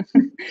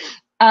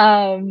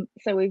 So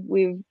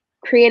we've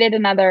created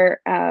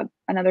another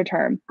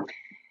term.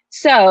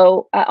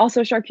 So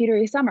also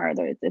charcuterie summer.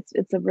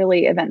 It's a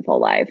really eventful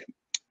live.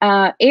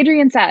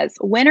 Adrian says,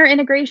 when are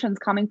integrations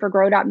coming for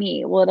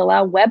Grow.me? Will it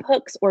allow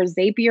webhooks or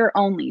Zapier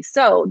only?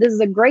 So this is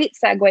a great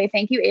segue.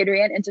 Thank you,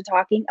 Adrian, into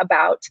talking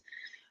about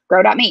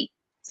Grow.me.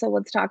 So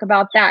let's talk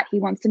about that. He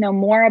wants to know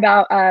more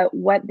about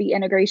what the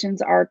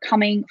integrations are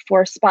coming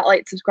for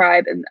Spotlight,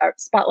 Subscribe, and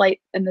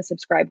Spotlight and the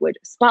Subscribe widget,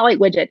 Spotlight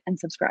widget and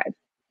Subscribe.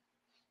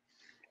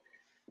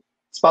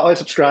 Spotlight,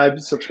 subscribe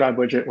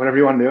widget, whatever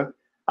you want to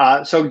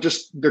do. So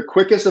just the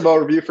quickest of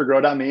overview for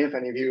Grow.me, if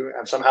any of you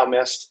have somehow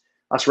missed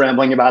us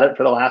rambling about it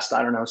for the last,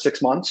 I don't know,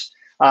 6 months.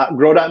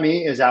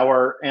 Grow.me is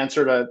our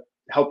answer to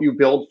help you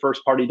build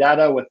first-party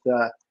data with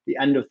the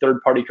end of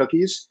third-party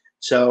cookies.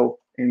 So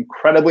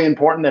incredibly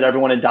important that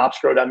everyone adopts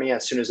Grow.me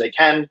as soon as they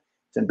can.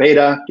 It's in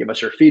beta. Give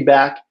us your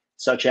feedback,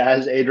 such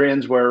as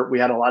Adrian's, where we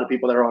had a lot of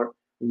people that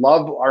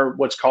love our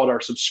what's called our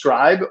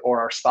subscribe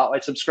or our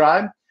Spotlight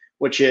subscribe,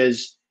 which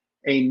is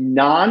a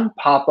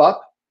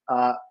non-pop-up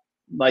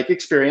like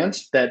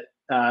experience that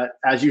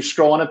as you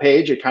scroll on a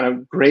page, it kind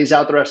of grays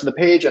out the rest of the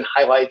page and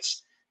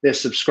highlights this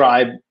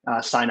subscribe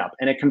sign up.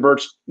 And it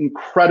converts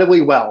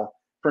incredibly well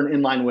for an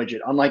inline widget,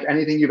 unlike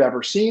anything you've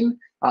ever seen.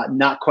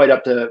 Not quite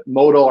up to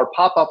modal or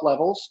pop-up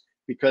levels,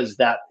 because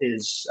that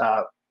is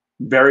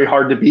very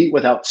hard to beat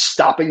without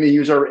stopping the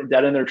user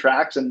dead in their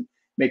tracks and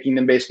making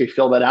them basically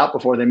fill that out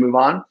before they move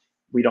on.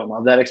 We don't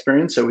love that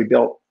experience, so we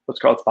built what's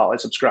called Spotlight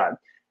Subscribe.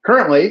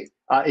 Currently,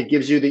 it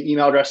gives you the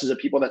email addresses of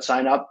people that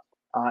sign up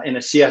in a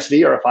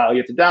CSV or a file you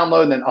have to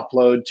download and then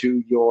upload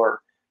to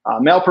your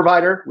mail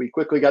provider. We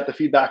quickly got the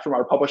feedback from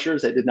our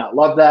publishers. They did not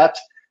love that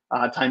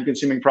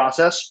time-consuming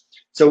process.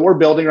 So what we're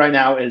building right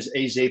now is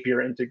a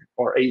Zapier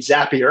or a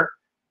Zapier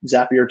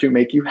to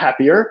make you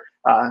happier.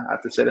 I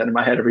have to say that in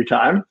my head every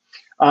time.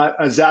 A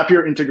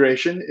Zapier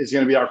integration is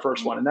going to be our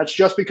first one, and that's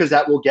just because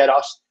that will get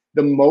us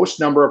the most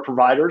number of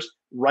providers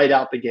right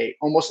out the gate.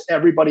 Almost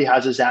everybody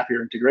has a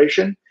Zapier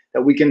integration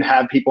that we can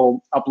have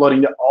people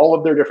uploading to all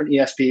of their different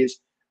ESPs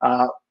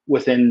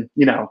within,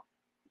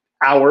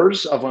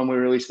 hours of when we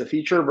release the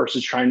feature,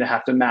 versus trying to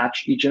have to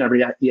match each and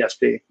every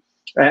ESP.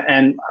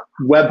 And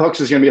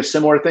webhooks is going to be a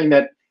similar thing,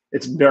 that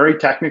it's very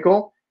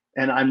technical,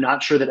 and I'm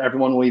not sure that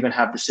everyone will even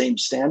have the same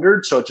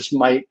standard. So it just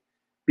might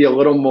be a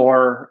little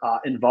more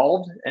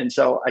involved. And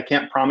so I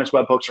can't promise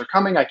webhooks are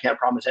coming. I can't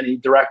promise any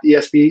direct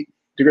ESP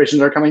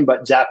integrations are coming,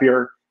 but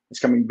Zapier is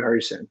coming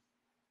very soon.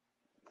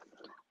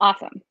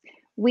 Awesome.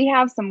 We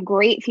have some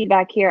great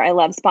feedback here. I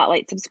love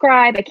Spotlight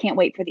Subscribe. I can't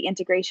wait for the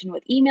integration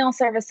with email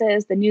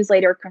services. The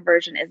newsletter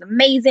conversion is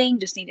amazing.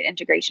 Just need an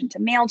integration to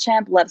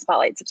MailChimp. Love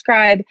Spotlight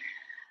Subscribe.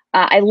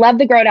 I love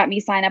the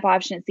Grow.me sign up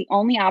option. It's the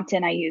only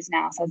opt-in I use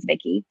now, says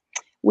Vicky.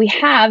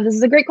 This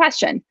is a great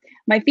question.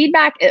 My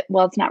feedback,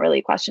 well, it's not really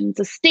a question. It's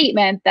a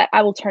statement that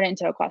I will turn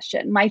into a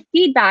question. My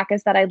feedback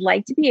is that I'd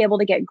like to be able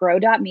to get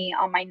Grow.me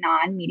on my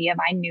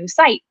non-Mediavine news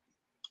site.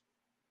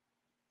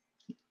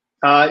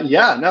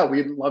 Yeah, no,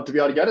 we'd love to be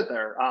able to get it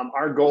there.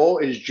 Our goal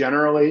is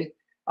generally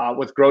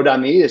with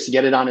Grow.me is to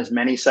get it on as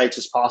many sites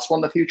as possible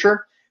in the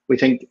future. We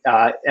think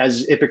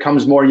as it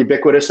becomes more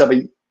ubiquitous of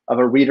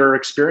a reader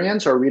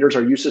experience, or readers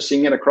are used to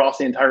seeing it across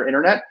the entire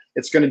internet,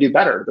 it's going to do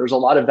better. There's a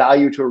lot of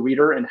value to a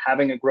reader in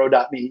having a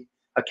Grow.me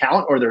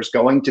account, or there's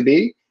going to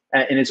be,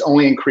 and it's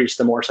only increased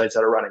the more sites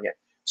that are running it.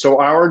 So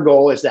our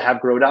goal is to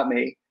have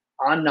Grow.me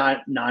on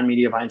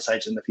non-Mediavine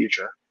sites in the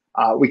future.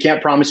 We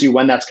can't promise you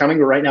when that's coming,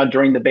 but right now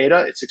during the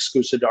beta, it's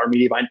exclusive to our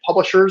Mediavine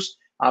publishers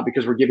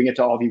because we're giving it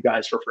to all of you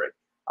guys for free.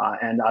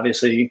 And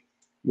obviously,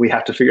 we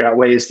have to figure out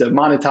ways to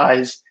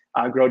monetize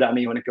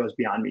Grow.me when it goes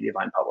beyond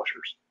Mediavine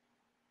publishers.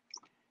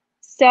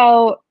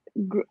 So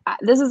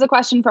this is a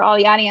question for all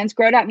the audience.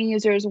 Grow.me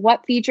users,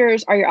 what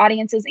features are your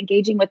audiences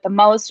engaging with the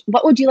most?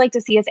 What would you like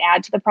to see us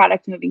add to the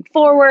product moving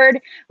forward?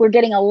 We're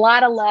getting a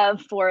lot of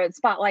love for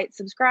Spotlight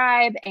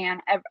Subscribe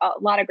and a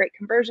lot of great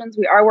conversions.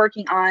 We are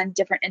working on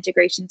different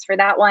integrations for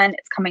that one.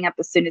 It's coming up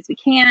as soon as we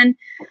can.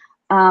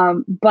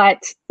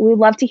 But we'd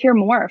love to hear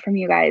more from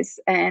you guys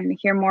and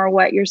hear more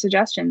what your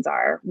suggestions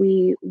are.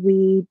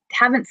 We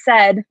haven't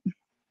said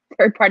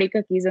third-party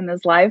cookies in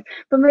this live,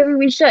 but maybe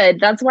we should.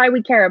 That's why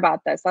we care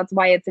about this. That's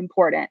why it's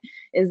important,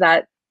 is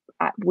that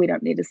we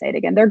don't need to say it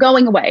again. They're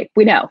going away.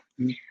 We know.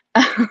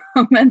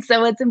 And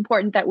so it's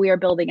important that we are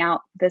building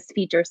out this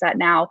feature set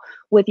now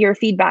with your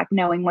feedback,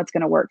 knowing what's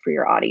going to work for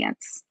your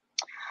audience.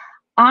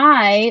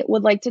 I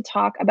would like to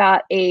talk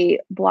about a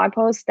blog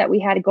post that we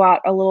had to go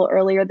out a little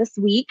earlier this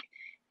week.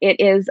 It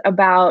is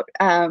about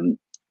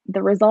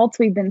the results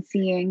we've been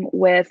seeing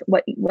with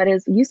what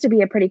used to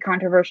be a pretty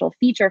controversial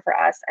feature for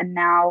us and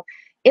now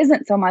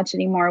isn't so much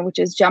anymore, which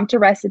is jump to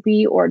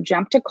recipe or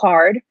jump to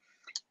card.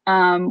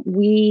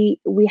 We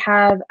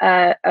have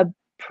a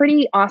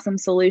pretty awesome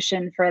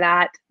solution for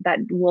that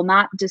will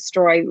not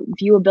destroy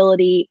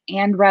viewability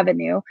and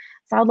revenue.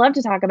 So I'd love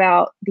to talk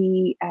about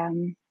the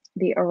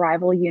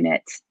arrival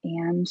unit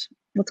and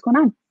what's going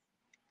on.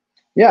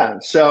 Yeah,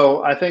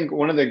 so I think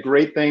one of the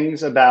great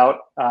things about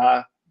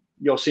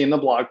you'll see in the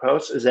blog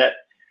post is that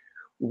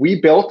we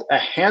built a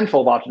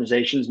handful of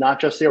optimizations, not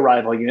just the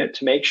arrival unit,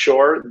 to make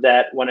sure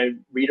that when a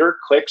reader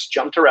clicks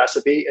jump to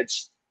recipe,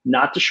 it's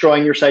not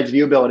destroying your site's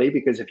viewability,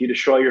 because if you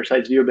destroy your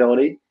site's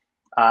viewability,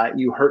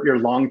 you hurt your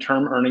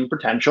long-term earning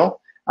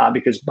potential,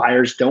 because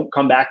buyers don't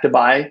come back to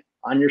buy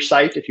on your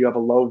site if you have a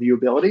low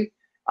viewability.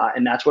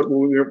 And that's what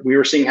we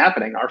were seeing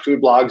happening. Our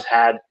food blogs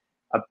had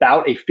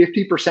about a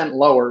 50%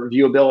 lower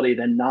viewability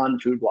than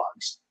non-food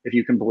blogs, if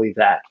you can believe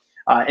that.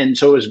 And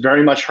so it was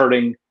very much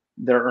hurting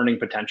their earning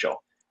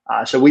potential.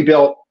 So we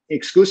built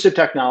exclusive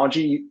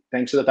technology,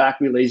 thanks to the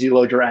fact we lazy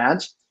load your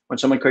ads. When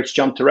someone clicks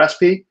jump to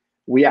recipe,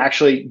 we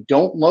actually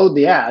don't load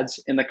the ads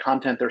in the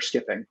content they're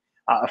skipping.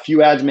 A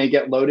few ads may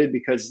get loaded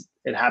because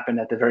it happened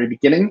at the very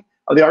beginning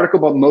of the article,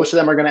 but most of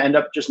them are going to end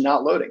up just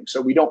not loading.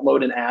 So we don't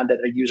load an ad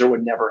that a user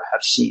would never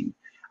have seen.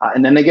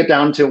 And then they get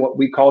down to what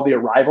we call the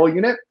arrival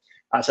unit.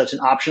 So it's an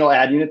optional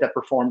ad unit that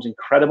performs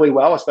incredibly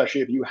well,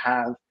 especially if you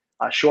have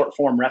short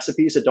form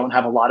recipes that don't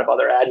have a lot of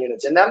other ad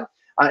units in them.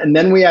 And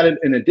then we added,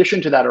 in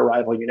addition to that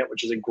arrival unit,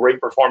 which is a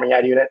great performing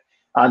ad unit,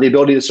 the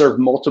ability to serve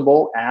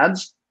multiple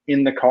ads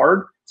in the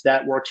card. So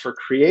that works for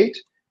Create,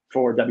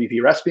 for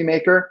WP Recipe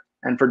Maker,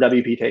 and for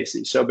WP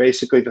Tasty. So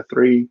basically the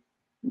three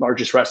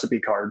largest recipe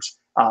cards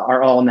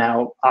are all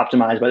now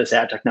optimized by this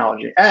ad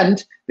technology.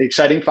 And the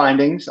exciting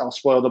findings, I'll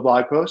spoil the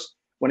blog post,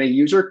 when a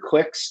user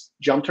clicks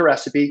jump to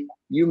recipe,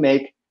 you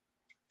make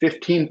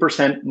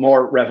 15%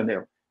 more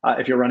revenue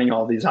if you're running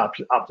all these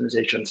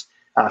optimizations.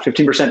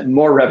 15%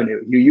 more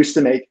revenue. You used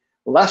to make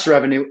less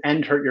revenue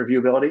and hurt your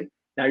viewability.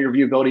 Now your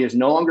viewability is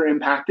no longer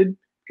impacted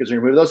because we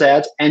remove those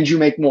ads and you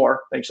make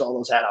more thanks to all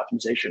those ad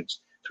optimizations.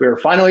 So we are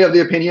finally of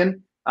the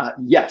opinion,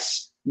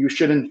 yes, you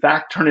should in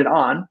fact turn it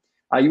on.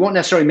 You won't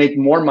necessarily make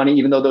more money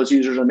even though those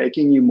users are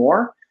making you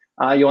more.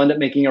 You'll end up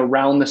making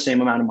around the same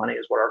amount of money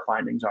as what our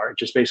findings are. It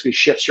just basically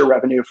shifts your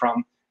revenue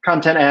from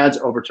content ads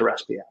over to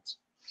recipe ads.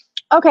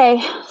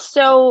 Okay,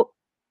 so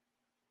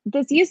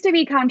this used to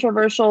be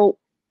controversial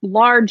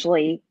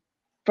largely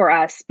for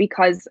us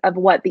because of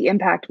what the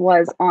impact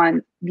was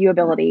on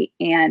viewability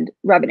and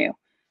revenue.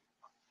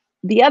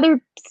 The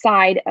other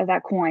side of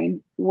that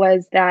coin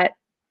was that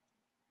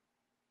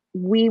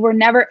we were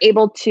never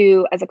able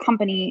to, as a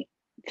company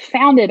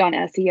founded on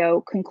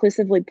SEO,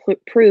 conclusively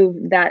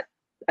prove that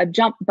a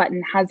jump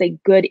button has a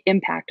good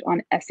impact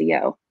on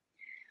SEO.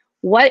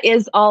 What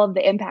is all of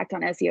the impact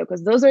on SEO?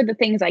 Because those are the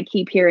things I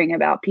keep hearing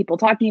about people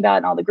talking about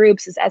in all the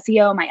groups is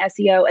SEO, my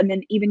SEO, and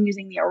then even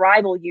using the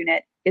arrival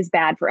unit is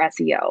bad for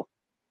SEO. All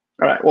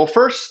right. Well,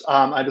 first,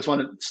 I just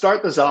want to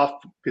start this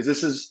off because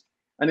this is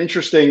an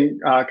interesting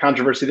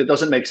controversy that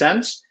doesn't make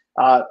sense.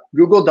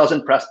 Google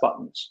doesn't press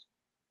buttons.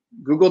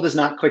 Google does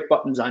not click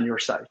buttons on your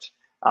site.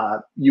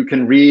 You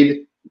can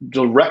read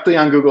directly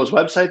on Google's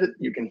website that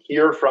you can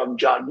hear from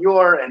John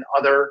Muir and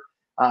other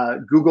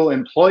Google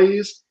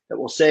employees that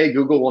will say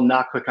Google will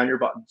not click on your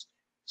buttons.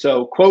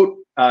 So quote,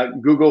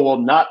 Google will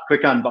not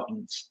click on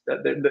buttons,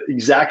 the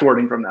exact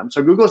wording from them.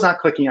 So Google's not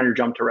clicking on your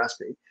jump to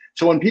recipe.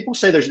 So when people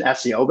say there's an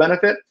SEO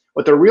benefit,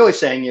 what they're really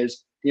saying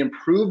is the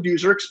improved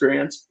user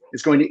experience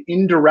is going to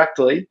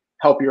indirectly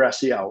help your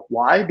SEO.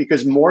 Why?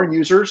 Because more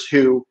users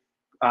who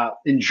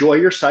enjoy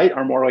your site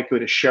are more likely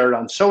to share it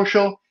on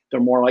social. They're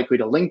more likely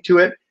to link to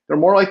it. They're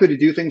more likely to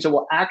do things that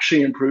will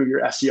actually improve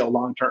your SEO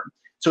long-term.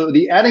 So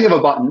the adding of a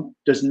button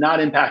does not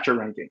impact your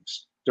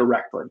rankings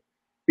directly.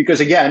 Because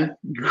again,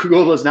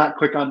 Google does not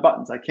click on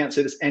buttons. I can't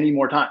say this any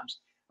more times.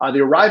 The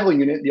arrival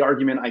unit, the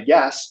argument, I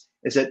guess,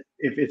 is that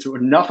if it's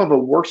enough of a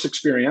worse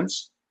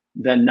experience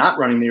than not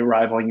running the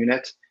arrival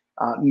unit,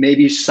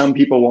 maybe some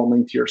people won't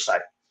link to your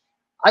site.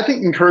 I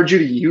think encourage you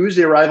to use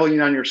the arrival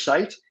unit on your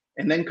site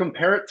and then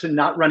compare it to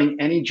not running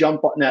any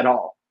jump button at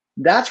all.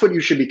 That's what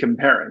you should be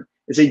comparing.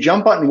 Is a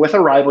jump button with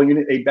arrival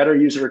unit a better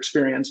user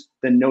experience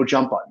than no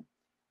jump button?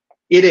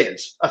 It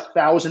is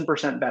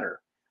 1,000% better.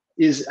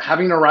 Is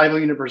having an arrival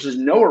unit versus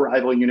no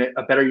arrival unit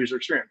a better user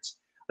experience?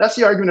 That's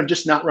the argument of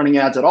just not running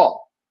ads at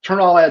all. Turn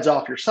all ads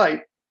off your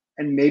site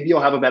and maybe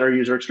you'll have a better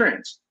user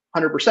experience,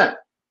 100%.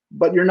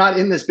 But you're not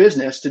in this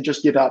business to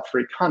just give out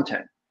free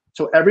content.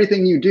 So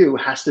everything you do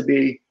has to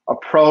be a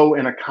pro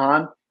and a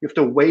con. You have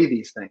to weigh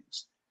these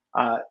things.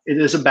 It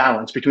is a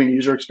balance between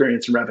user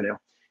experience and revenue.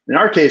 In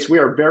our case, we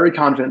are very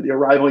confident the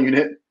arrival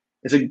unit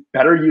is a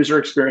better user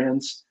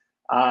experience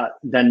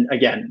than,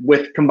 again,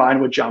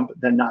 combined with jump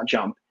than not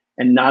jump,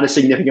 and not a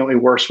significantly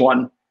worse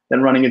one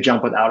than running a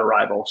jump without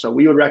arrival. So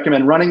we would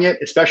recommend running it,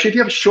 especially if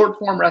you have short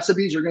form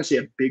recipes. You're going to see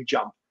a big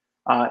jump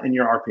in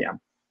your RPM.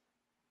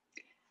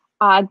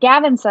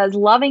 Gavin says,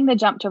 loving the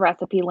jump to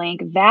recipe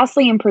link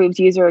vastly improves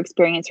user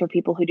experience for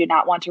people who do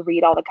not want to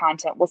read all the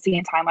content. We'll see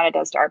in time what it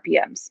does to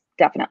RPMs.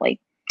 Definitely.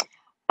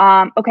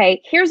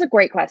 Okay, here's a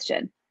great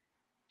question.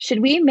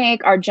 Should we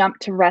make our jump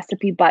to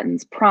recipe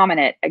buttons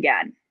prominent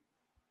again?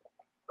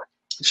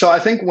 So I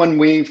think when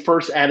we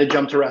first added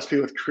jump to recipe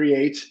with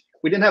Create,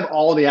 we didn't have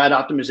all the ad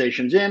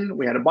optimizations in.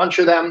 We had a bunch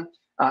of them.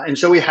 And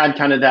so we had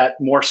kind of that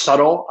more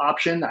subtle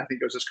option. I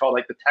think it was just called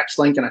like the text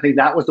link. And I think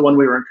that was the one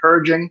we were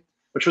encouraging,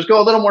 which was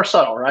go a little more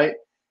subtle, right?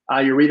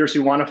 Your readers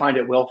who want to find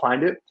it will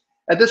find it.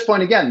 At this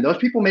point, again, those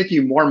people make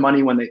you more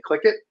money when they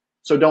click it.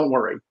 So don't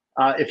worry.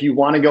 If you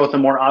want to go with a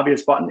more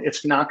obvious button,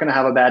 it's not going to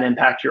have a bad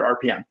impact to your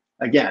RPM.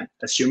 Again,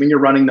 assuming you're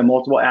running the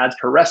multiple ads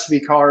per recipe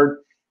card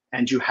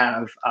and you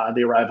have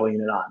the arrival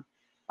unit on.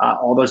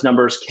 All those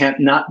numbers can't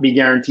not be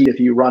guaranteed. If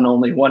you run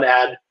only one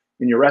ad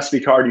in your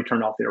recipe card, you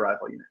turn off the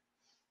arrival unit.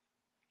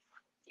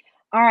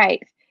 All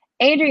right.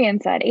 Adrian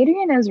said,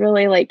 Adrian is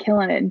really like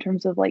killing it in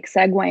terms of like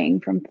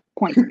segueing from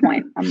point to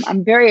point.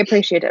 I'm very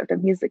appreciative of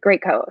him. He's a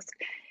great co-host.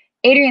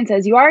 Adrian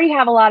says, you already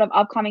have a lot of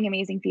upcoming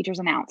amazing features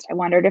announced. I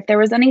wondered if there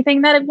was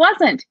anything that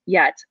wasn't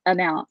yet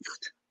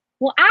announced.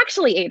 Well,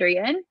 actually,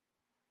 Adrian,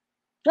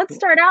 let's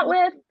start out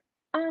with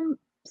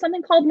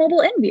something called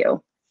Mobile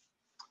InView.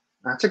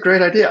 That's a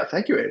great idea.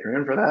 Thank you,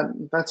 Adrian, for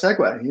that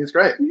segue. He's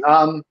great.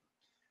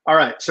 All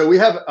right, so we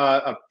have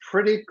a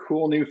pretty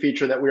cool new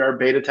feature that we are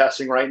beta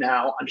testing right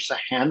now on just a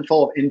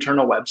handful of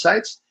internal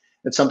websites.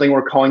 It's something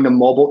we're calling the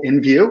Mobile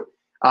InView,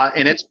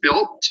 and it's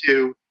built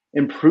to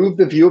improve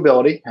the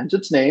viewability, hence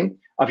its name,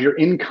 of your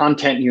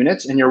in-content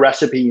units and your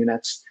recipe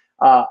units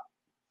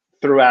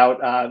throughout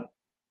the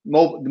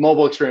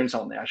mobile experience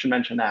only. I should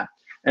mention that.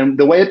 And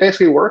the way it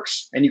basically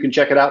works, and you can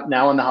check it out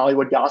now on the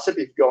Hollywood Gossip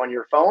if you go on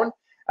your phone,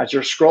 as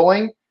you're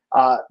scrolling,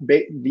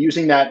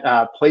 using that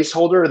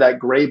placeholder, that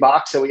gray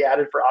box that we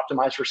added for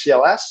Optimize for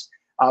CLS,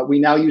 we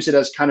now use it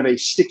as kind of a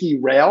sticky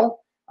rail,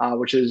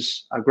 which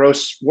is a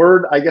gross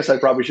word, I guess I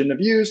probably shouldn't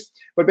have used,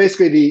 but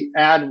basically the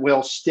ad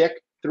will stick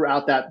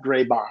throughout that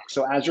gray box.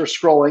 So as you're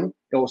scrolling,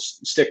 it will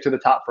stick to the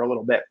top for a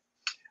little bit.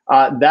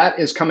 That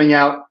is coming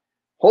out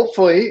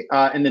hopefully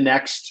in the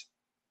next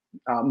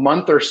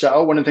month or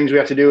so. One of the things we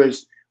have to do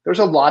is there's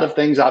a lot of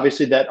things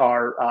obviously that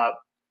are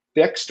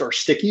fixed or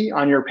sticky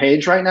on your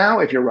page right now.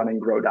 If you're running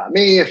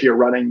grow.me, if you're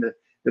running the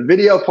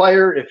video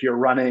player, if you're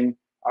running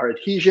our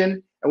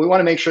adhesion, and we want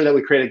to make sure that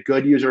we create a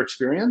good user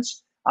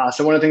experience.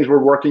 So one of the things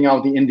we're working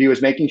on with the InView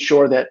is making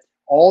sure that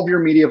all of your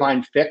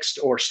Mediavine fixed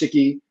or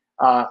sticky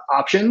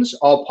options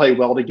all play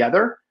well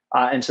together.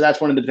 And so that's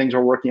one of the things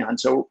we're working on.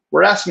 So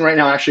we're asking right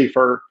now actually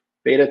for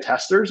beta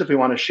testers, if we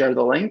want to share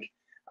the link,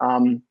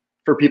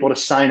 for people to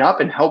sign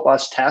up and help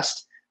us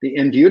test the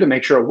InView to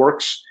make sure it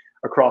works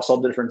across all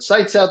the different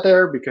sites out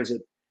there, because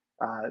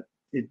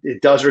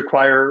it does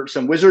require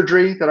some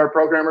wizardry that our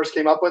programmers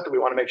came up with. We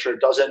want to make sure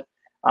it doesn't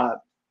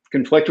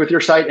conflict with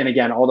your site. And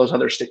again, all those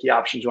other sticky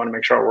options, you want to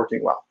make sure are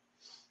working well.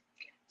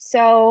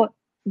 So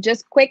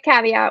just quick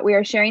caveat, we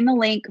are sharing the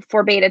link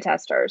for beta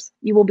testers.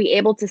 You will be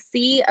able to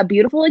see a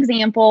beautiful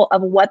example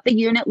of what the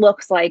unit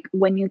looks like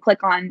when you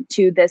click on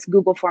to this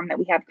Google form that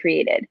we have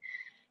created.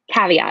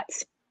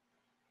 Caveats.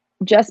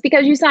 Just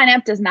because you sign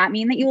up does not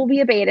mean that you will be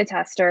a beta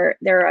tester.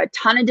 There are a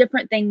ton of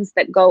different things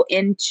that go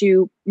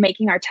into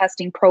making our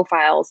testing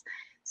profiles.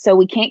 So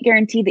we can't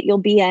guarantee that you'll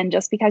be in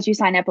just because you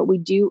sign up, but we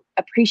do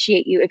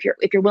appreciate you. If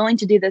you're willing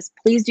to do this,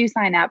 please do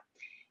sign up.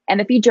 And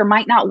the feature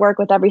might not work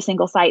with every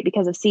single site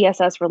because of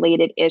CSS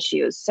related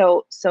issues.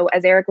 So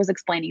as Eric was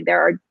explaining,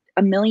 there are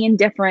a million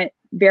different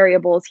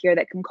variables here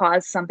that can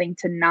cause something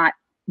to not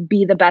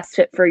be the best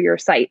fit for your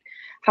site.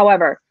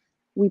 However,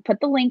 we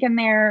put the link in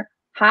there.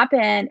 Hop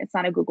in. It's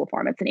not a Google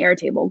form. It's an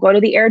Airtable. Go to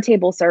the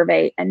Airtable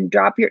survey and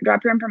drop your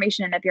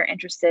information in if you're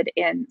interested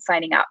in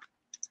signing up.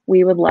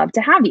 We would love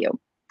to have you.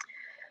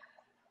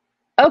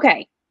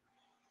 Okay.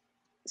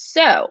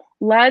 So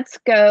let's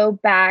go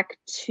back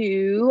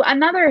to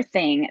another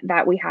thing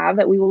that we have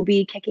that we will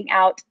be kicking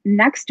out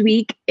next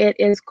week. It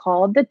is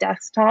called the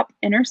desktop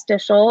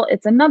interstitial.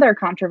 It's another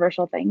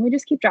controversial thing. We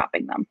just keep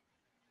dropping them.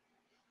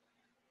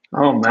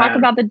 Oh man. Talk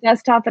about the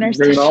desktop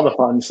interstitial. Bringing all the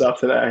fun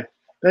stuff today.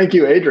 Thank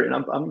you, Adrian.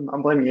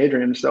 I'm blaming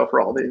Adrian still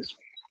for all these.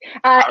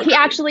 He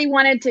actually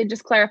wanted to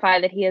just clarify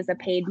that he is a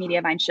paid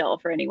Mediavine shill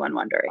for anyone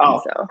wondering.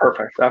 Oh, so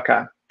perfect.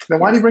 Okay. Then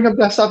why do you bring up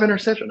desktop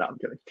interstitial? No, I'm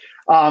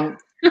kidding.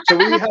 So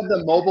we have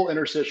the mobile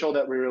interstitial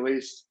that we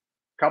released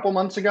a couple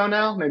months ago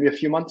now, maybe a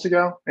few months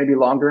ago, maybe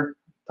longer.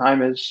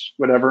 Time is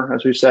whatever,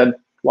 as we said,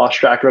 lost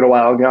track of it a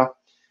while ago.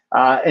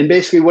 And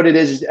basically what it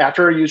is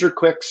after a user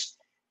clicks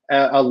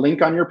a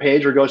link on your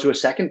page or goes to a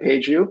second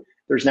page view,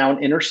 there's now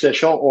an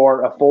interstitial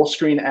or a full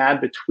screen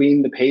ad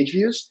between the page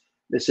views.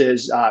 This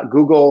is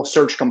Google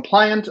search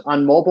compliant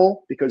on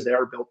mobile because they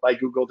are built by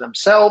Google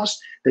themselves.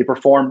 They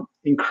perform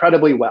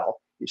incredibly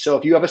well. So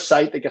if you have a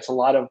site that gets a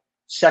lot of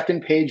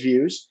second page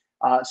views,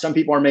 some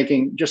people are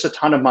making just a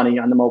ton of money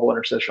on the mobile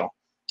interstitial.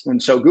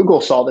 And so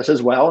Google saw this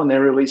as well, and they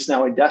released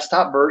now a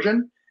desktop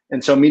version.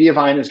 And so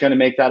Mediavine is going to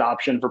make that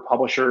option for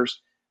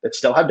publishers that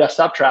still have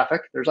desktop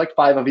traffic. There's like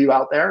 5 of you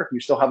out there. If you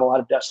still have a lot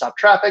of desktop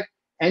traffic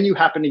and you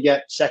happen to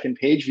get second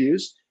page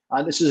views,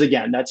 this is,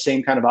 again, that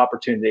same kind of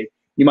opportunity.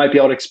 You might be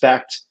able to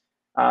expect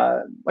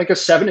like a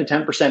 7 to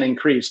 10%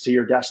 increase to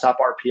your desktop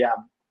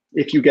RPM.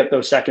 If you get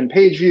those second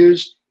page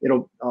views,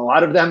 a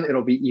lot of them,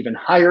 it'll be even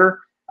higher.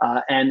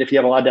 And if you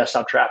have a lot of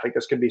desktop traffic,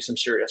 this could be some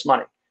serious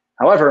money.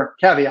 However,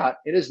 caveat,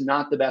 it is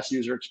not the best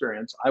user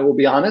experience. I will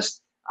be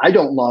honest, I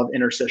don't love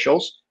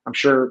interstitials. I'm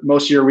sure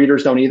most of your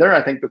readers don't either.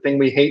 I think the thing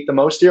we hate the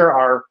most here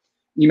are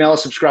email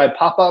subscribe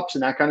pop-ups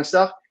and that kind of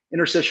stuff.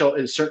 Interstitial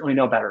is certainly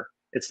no better.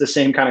 It's the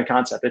same kind of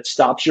concept. It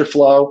stops your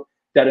flow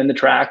dead in the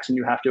tracks and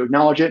you have to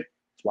acknowledge it.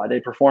 It's why they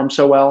perform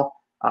so well.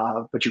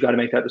 But you got to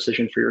make that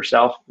decision for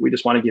yourself. We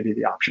just want to give you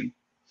the option.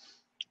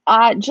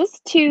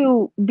 Just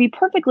to be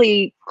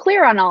perfectly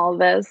clear on all of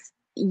this,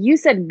 you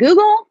said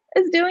Google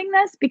is doing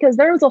this because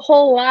there was a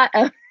whole lot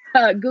of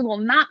Google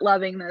not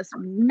loving this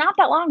not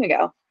that long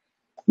ago.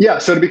 Yeah,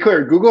 so to be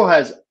clear, Google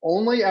has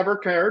only ever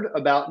cared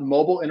about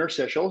mobile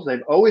interstitials.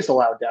 They've always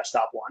allowed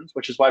desktop ones,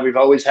 which is why we've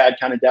always had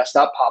kind of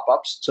desktop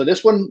pop-ups. So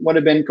this one would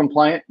have been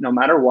compliant no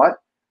matter what,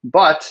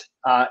 but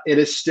it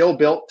is still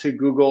built to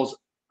Google's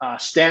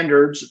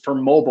standards for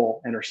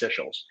mobile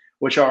interstitials,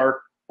 which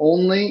are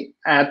only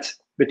at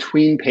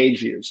between page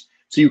views.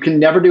 So you can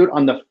never do it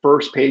on the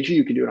first page view.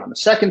 You can do it on the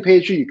second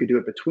page view. You could do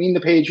it between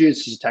the page views.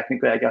 This is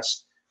technically, I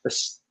guess,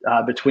 this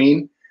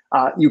between.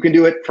 You can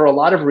do it for a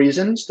lot of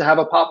reasons to have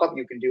a pop-up.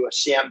 You can do a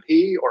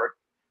CMP or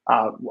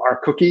our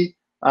cookie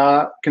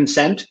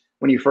consent.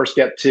 When you first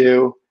get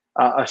to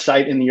a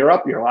site in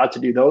Europe, you're allowed to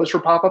do those for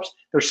pop-ups.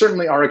 There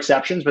certainly are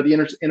exceptions, but the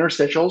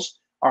interstitials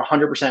are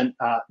 100%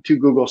 to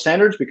Google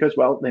standards because,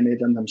 well, they made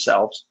them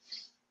themselves.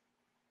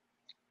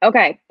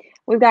 Okay.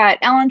 We've got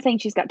Ellen saying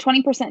she's got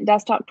 20%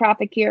 desktop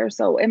traffic here,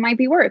 so it might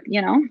be worth,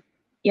 you don't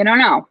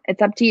know.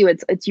 It's up to you.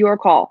 It's your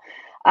call.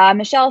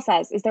 Michelle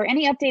says, is there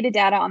any updated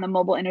data on the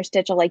mobile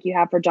interstitial like you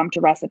have for Jump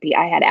to Recipe?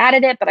 I had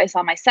added it, but I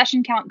saw my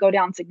session count go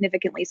down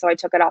significantly, so I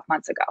took it off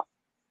months ago.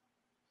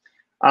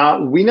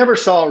 We never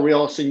saw a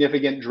real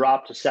significant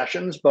drop to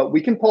sessions, but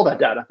we can pull that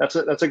data. That's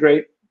a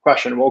great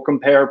question. We'll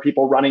compare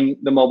people running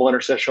the mobile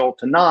interstitial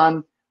to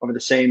non over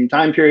the same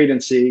time period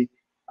and see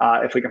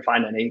if we can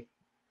find any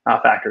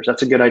factors.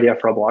 That's a good idea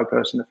for a blog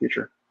post in the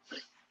future.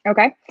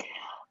 Okay.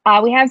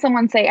 We have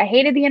someone say, I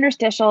hated the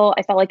interstitial.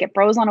 I felt like it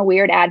froze on a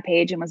weird ad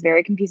page and was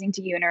very confusing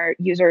to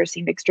users,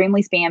 seemed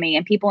extremely spammy,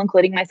 and people,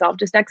 including myself,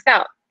 just X'd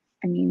out.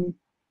 I mean,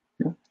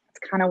 that's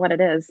kind of what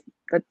it is.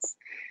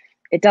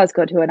 It does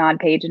go to an odd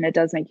page and it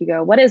does make you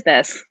go, what is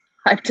this?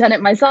 I've done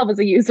it myself as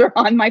a user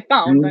on my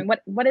phone. Going,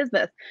 what is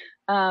this?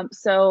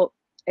 So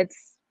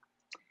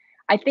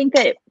I think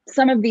that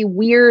some of the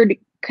weird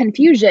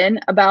confusion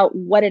about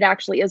what it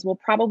actually is will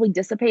probably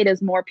dissipate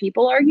as more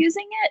people are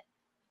using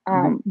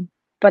it.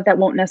 But that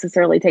won't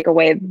necessarily take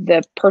away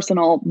the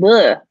personal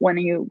when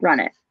you run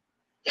it.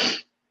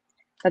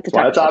 That's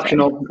it's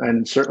optional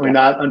and certainly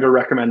not under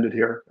recommended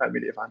here at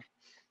Mediavine.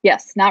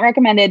 Yes, not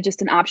recommended,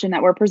 just an option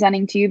that we're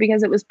presenting to you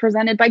because it was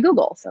presented by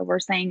Google. So we're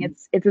saying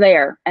it's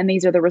there, and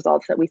these are the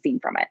results that we've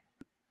seen from it.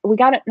 We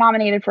got it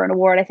nominated for an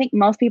award. I think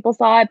most people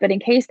saw it, but in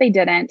case they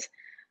didn't,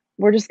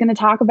 we're just going to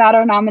talk about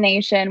our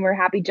nomination. We're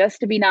happy just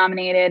to be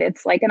nominated.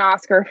 It's like an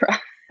Oscar for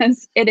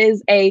us. It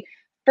is a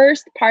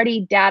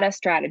first-party data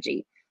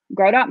strategy.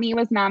 Grow.me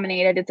was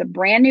nominated. It's a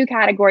brand new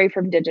category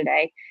from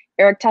Digiday.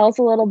 Eric, tell us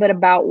a little bit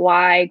about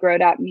why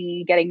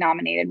Grow.me getting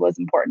nominated was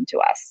important to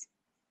us.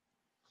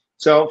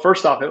 So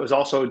first off, it was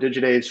also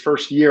Digiday's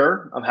first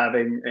year of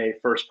having a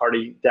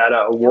first-party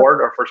data award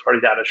or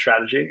first-party data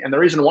strategy. And the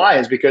reason why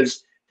is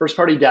because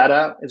first-party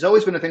data has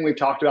always been a thing we've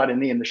talked about in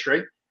the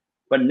industry,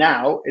 but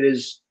now it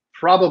is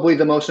probably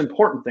the most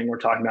important thing we're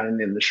talking about in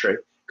the industry.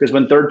 Because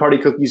when third-party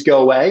cookies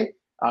go away,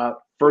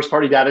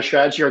 first-party data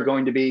strategy are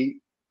going to be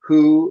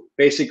who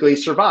basically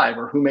survive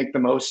or who make the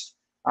most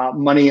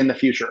money in the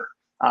future.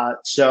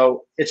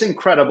 So it's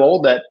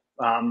incredible that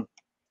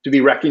to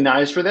be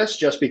recognized for this,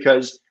 just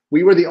because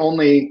we were the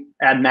only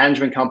ad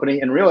management company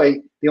and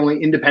really the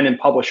only independent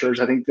publishers.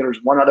 I think there's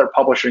one other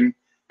publishing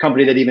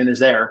company that even is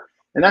there.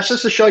 And that's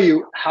just to show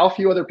you how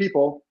few other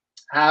people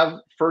have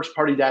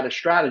first-party data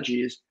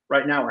strategies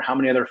right now, or how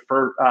many other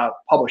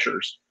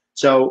publishers.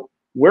 So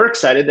we're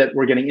excited that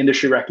we're getting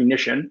industry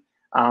recognition.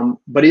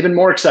 But even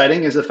more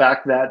exciting is the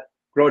fact that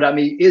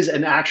Grow.me is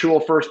an actual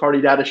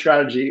first-party data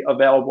strategy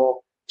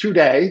available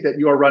today that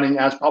you are running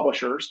as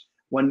publishers.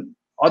 When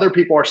other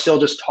people are still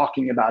just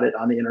talking about it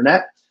on the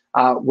internet,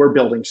 we're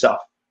building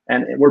stuff,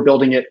 and we're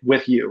building it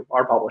with you,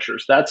 our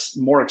publishers. That's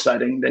more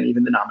exciting than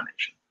even the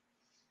nomination.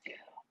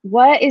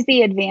 What is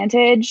the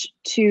advantage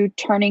to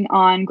turning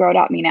on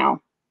Grow.me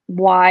now?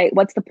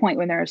 What's the point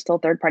when there are still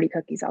third-party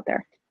cookies out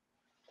there?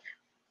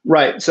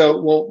 Right.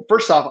 So, well,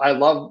 first off, I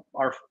love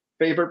our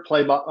favorite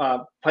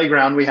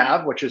playground we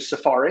have, which is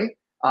Safari,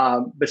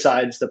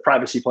 besides the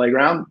privacy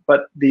playground.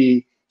 But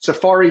the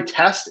Safari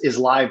test is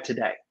live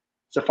today.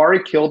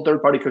 Safari killed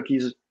third-party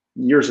cookies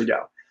years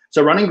ago.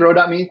 So running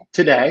Grow.me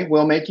today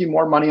will make you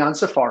more money on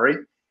Safari.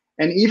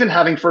 And even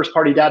having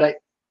first-party data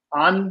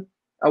on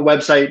a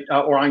website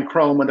or on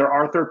Chrome when there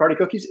are third-party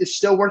cookies is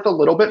still worth a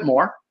little bit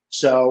more.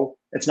 So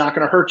it's not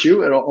going to hurt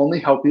you. It'll only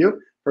help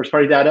you.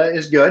 First-party data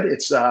is good.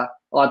 It's a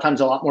lot of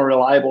times a lot more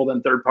reliable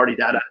than third-party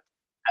data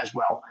as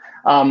well.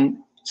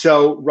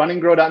 So running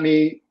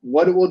Grow.me,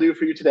 what it will do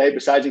for you today,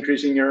 besides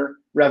increasing your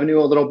revenue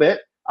a little bit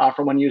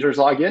from when users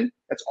log in,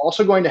 it's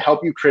also going to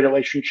help you create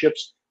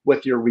relationships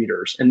with your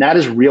readers. And that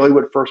is really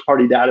what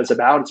first-party data is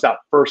about. It's about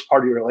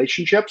first-party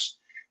relationships.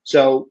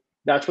 So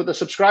that's what the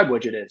subscribe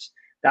widget is.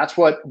 That's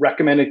what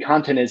recommended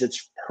content is.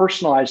 It's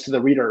personalized to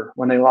the reader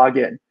when they log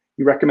in.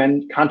 You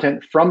recommend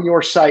content from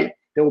your site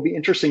that will be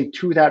interesting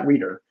to that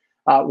reader.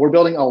 We're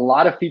building a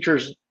lot of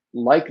features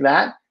like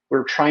that.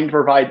 We're trying to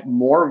provide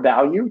more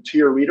value to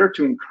your reader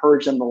to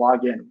encourage them to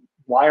log in.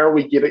 Why are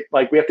we giving,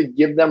 we have to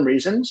give them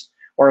reasons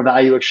or a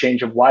value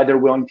exchange of why they're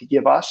willing to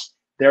give us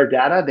their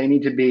data. They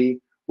need to be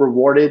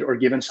rewarded or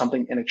given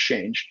something in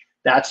exchange.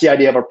 That's the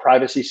idea of a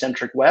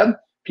privacy-centric web.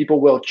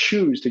 People will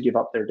choose to give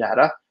up their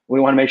data. We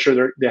want to make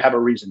sure they have a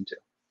reason to.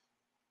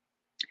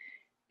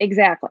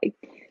 Exactly.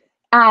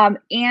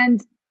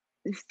 And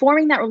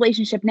forming that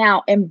relationship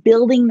now and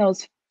building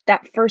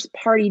that first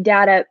party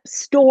data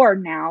store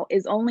now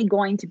is only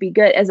going to be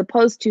good, as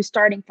opposed to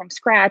starting from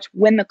scratch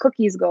when the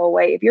cookies go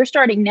away. If you're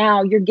starting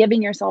now, you're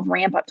giving yourself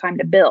ramp up time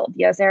to build.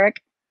 Yes,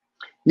 Eric?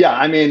 Yeah,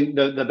 I mean,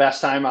 the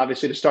best time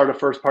obviously to start a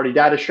first party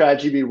data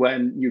strategy be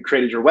when you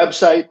created your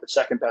website. The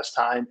second best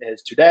time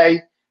is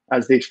today,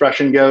 as the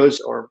expression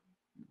goes, or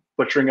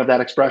butchering of that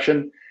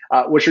expression.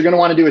 What you're going to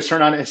want to do is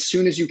turn on as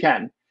soon as you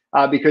can,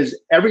 because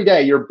every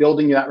day you're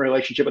building that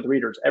relationship with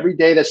readers. Every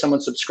day that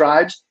someone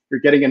subscribes, you're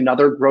getting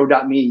another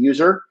Grow.me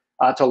user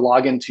to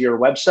log into your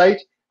website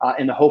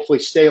and to hopefully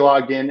stay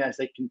logged in as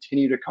they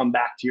continue to come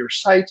back to your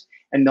site,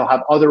 and they'll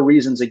have other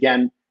reasons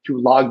again to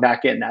log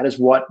back in. That is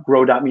what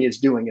Grow.me is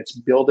doing. It's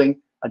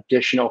building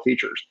additional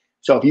features.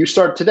 So if you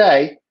start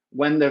today,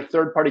 when the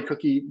third-party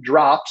cookie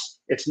drops,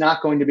 it's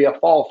not going to be a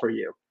fall for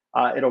you.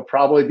 It'll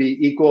probably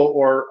be equal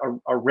or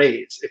a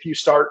raise if you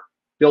start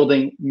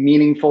building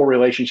meaningful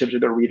relationships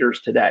with their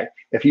readers today.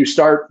 If you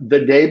start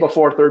the day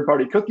before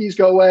third-party cookies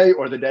go away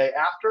or the day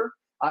after,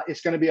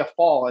 it's going to be a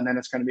fall, and then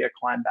it's going to be a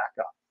climb back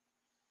up.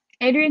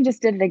 Adrian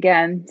just did it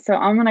again, so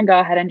I'm going to go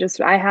ahead and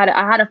I had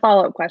a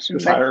follow-up question,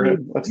 but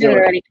let's do it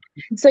already.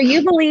 So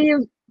you believe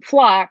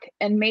Flock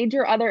and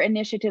major other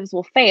initiatives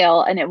will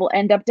fail, and it will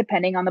end up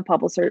depending on the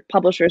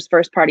publisher's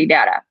first-party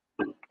data.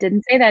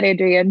 Didn't say that,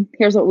 Adrian.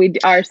 Here's what we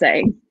are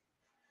saying.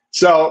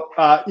 So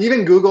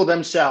even Google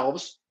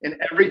themselves, and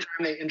every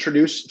time they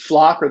introduce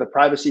Flock or the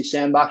privacy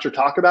sandbox or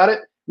talk about it,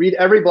 read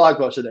every blog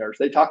post of theirs.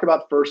 They talk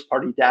about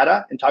first-party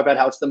data and talk about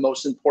how it's the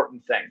most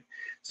important thing.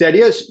 So the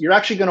idea is you're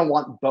actually going to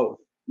want both.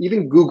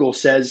 Even Google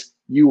says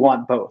you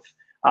want both.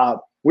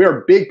 We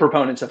are big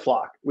proponents of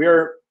Flock. We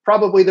are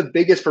probably the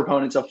biggest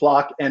proponents of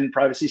Flock and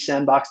privacy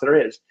sandbox there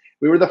is.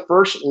 We were the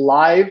first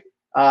live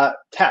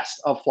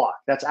test of Flock.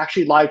 That's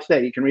actually live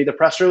today. You can read the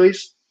press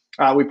release.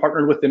 We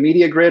partnered with the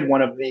Media Grid,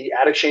 one of the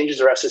ad exchanges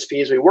or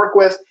SSPs we work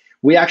with.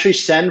 We actually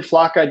send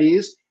Flock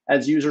IDs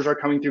as users are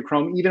coming through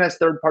Chrome, even as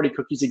third-party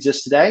cookies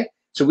exist today.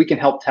 So we can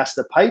help test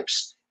the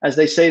pipes, as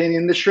they say in the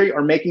industry,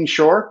 or making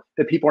sure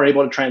that people are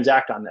able to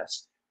transact on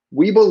this.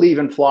 We believe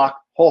in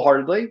Flock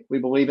wholeheartedly. We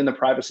believe in the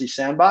privacy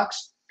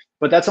sandbox,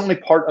 but that's only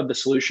part of the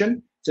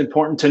solution. It's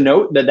important to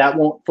note that that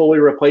won't fully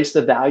replace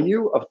the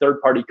value of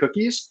third-party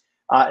cookies.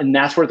 And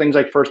that's where things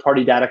like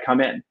first-party data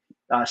come in.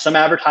 Some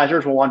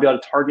advertisers will want to be able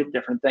to target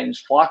different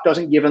things. Flock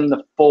doesn't give them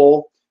the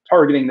full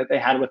targeting that they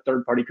had with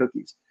third-party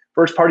cookies.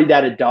 First-party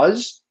data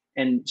does,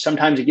 and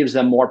sometimes it gives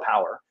them more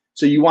power.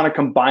 So you want to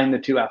combine the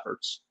two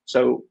efforts.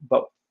 So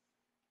both.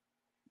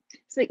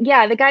 So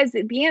yeah,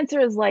 the answer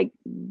is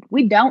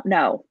we don't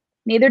know.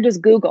 Neither does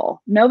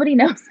Google. Nobody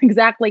knows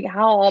exactly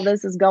how all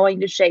this is going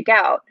to shake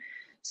out.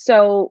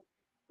 So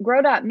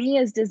Grow.me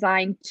is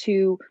designed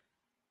to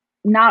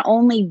not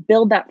only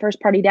build that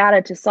first-party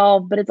data to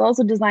solve, but it's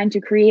also designed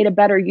to create a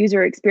better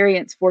user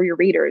experience for your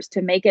readers,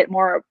 to make it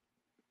more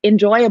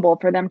enjoyable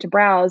for them to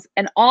browse.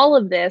 And all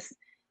of this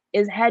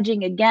is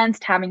hedging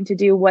against having to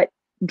do what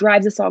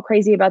drives us all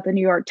crazy about the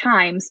New York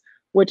Times,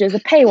 which is a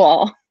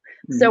paywall.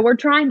 Mm-hmm. So we're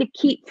trying to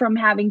keep from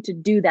having to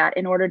do that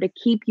in order to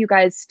keep you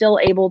guys still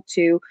able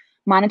to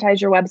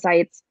monetize your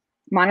websites,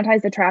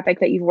 monetize the traffic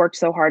that you've worked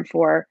so hard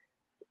for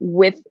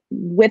with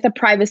a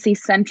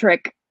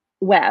privacy-centric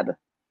web.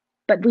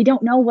 But we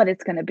don't know what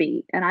it's going to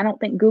be. And I don't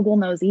think Google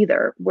knows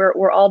either.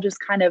 We're all just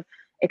kind of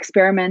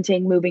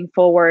experimenting, moving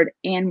forward,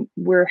 and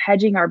we're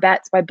hedging our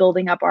bets by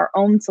building up our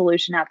own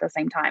solution at the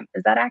same time.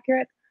 Is that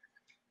accurate?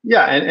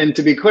 Yeah, and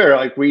to be clear,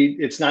 like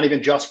it's not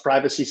even just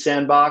privacy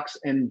sandbox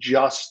and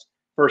just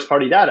first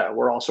party data.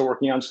 We're also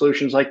working on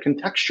solutions like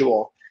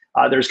contextual.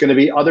 There's going to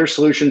be other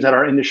solutions that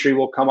our industry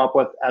will come up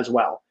with as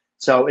well.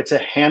 So it's a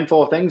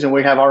handful of things, and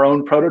we have our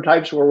own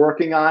prototypes we're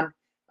working on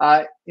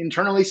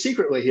internally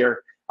secretly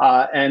here.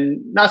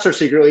 And not so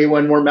secretly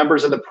when we're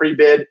members of the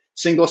pre-bid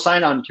single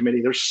sign-on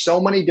committee. There's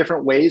so many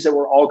different ways that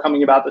we're all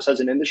coming about this as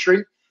an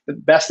industry. The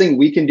best thing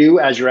we can do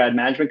as your ad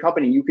management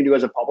company, you can do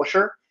as a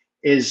publisher,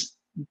 is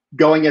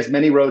going as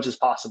many roads as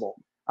possible.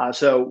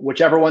 So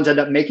whichever ones end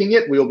up making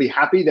it, we will be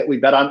happy that we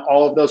bet on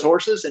all of those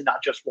horses and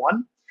not just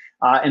one.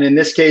 And in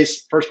this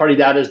case, first party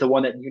data is the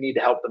one that you need to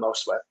help the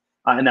most with.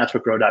 And that's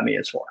what Grow.me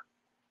is for.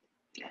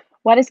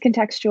 What is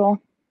contextual?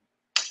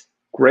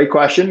 Great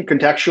question.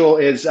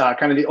 Contextual is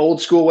kind of the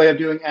old school way of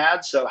doing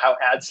ads. So how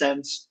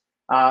AdSense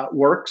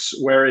works,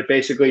 where it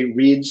basically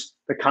reads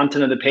the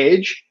content of the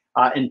page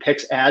and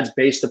picks ads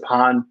based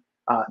upon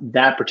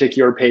that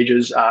particular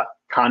page's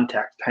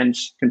context,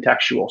 hence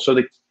contextual. So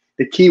the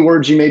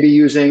keywords you may be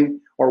using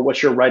or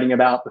what you're writing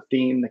about, the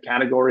theme, the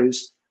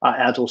categories,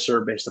 ads will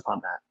serve based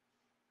upon that.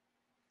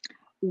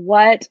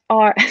 What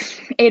are,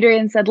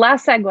 Adrian said,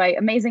 last segue,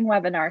 amazing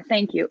webinar.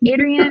 Thank you.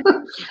 Adrian,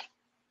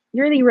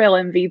 you're the real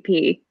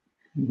MVP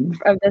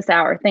of this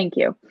hour. Thank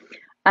you.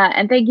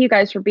 And thank you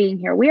guys for being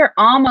here. We are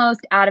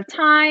almost out of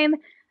time.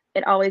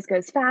 It always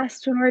goes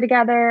fast when we're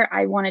together.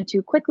 I wanted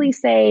to quickly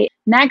say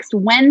next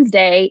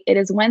Wednesday, it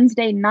is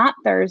Wednesday, not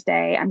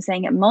Thursday. I'm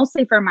saying it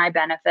mostly for my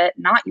benefit,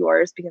 not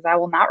yours, because I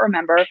will not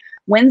remember.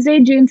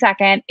 Wednesday, June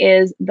 2nd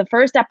is the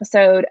first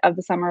episode of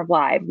the Summer of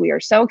Live. We are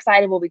so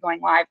excited. We'll be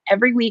going live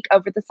every week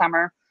over the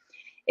summer.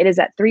 It is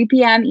at 3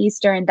 p.m.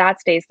 Eastern.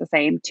 That stays the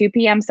same, 2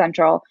 p.m.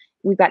 Central.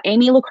 We've got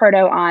Amy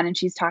Licurdo on, and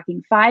she's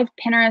talking 5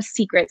 Pinterest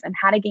secrets and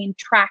how to gain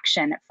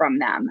traction from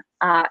them.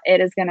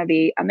 It is going to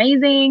be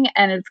amazing,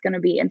 and it's going to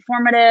be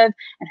informative.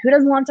 And who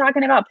doesn't love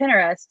talking about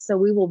Pinterest? So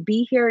we will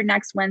be here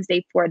next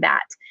Wednesday for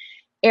that.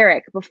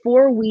 Eric,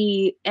 before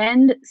we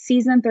end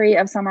season 3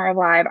 of Summer of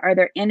Live, are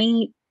there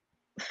any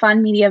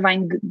fun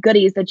Mediavine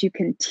goodies that you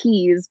can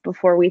tease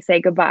before we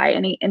say goodbye?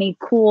 Any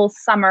cool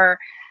summer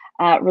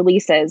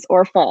releases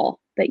or fall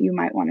that you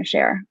might want to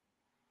share?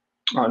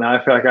 Oh, now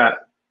I feel like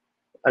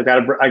I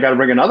gotta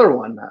bring another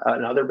one,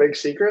 another big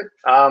secret.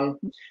 No,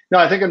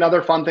 I think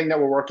another fun thing that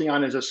we're working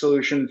on is a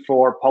solution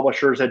for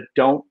publishers that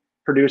don't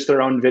produce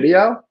their own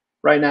video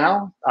right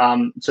now,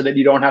 so that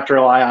you don't have to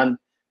rely on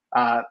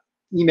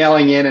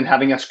emailing in and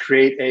having us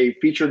create a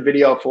featured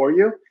video for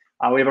you.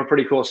 We have a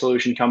pretty cool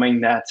solution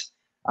coming that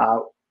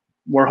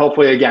we're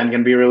hopefully, again,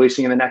 going to be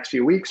releasing in the next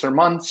few weeks or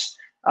months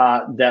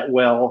that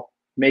will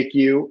make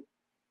you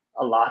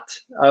a lot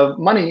of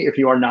money if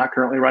you are not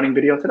currently running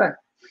video today.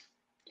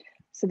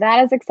 So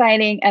that is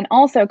exciting, and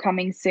also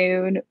coming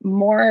soon,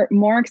 more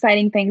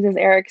exciting things, as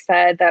Eric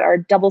said, that are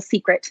double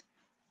secret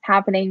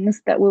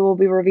happenings that we will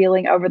be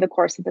revealing over the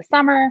course of the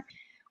summer.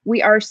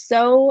 We are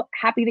so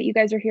happy that you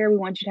guys are here. We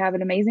want you to have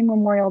an amazing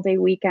Memorial Day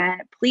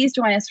weekend. Please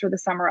join us for the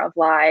Summer of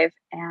Live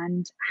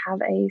and have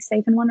a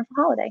safe and wonderful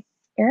holiday.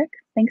 Eric,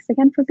 thanks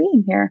again for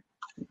being here.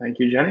 Thank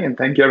you, Jenny, and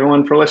thank you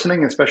everyone for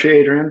listening, especially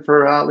Adrian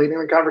for leading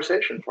the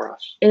conversation for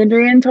us.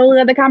 Adrian totally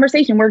led the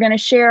conversation. We're going to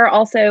share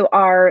also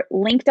our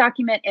link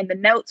document in the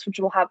notes, which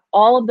will have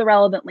all of the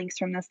relevant links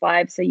from this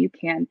live, so you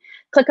can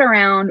click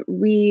around,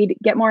 read,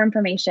 get more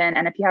information,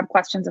 and if you have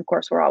questions, of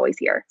course, we're always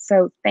here.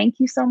 So thank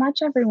you so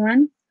much,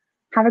 everyone.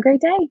 Have a great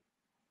day.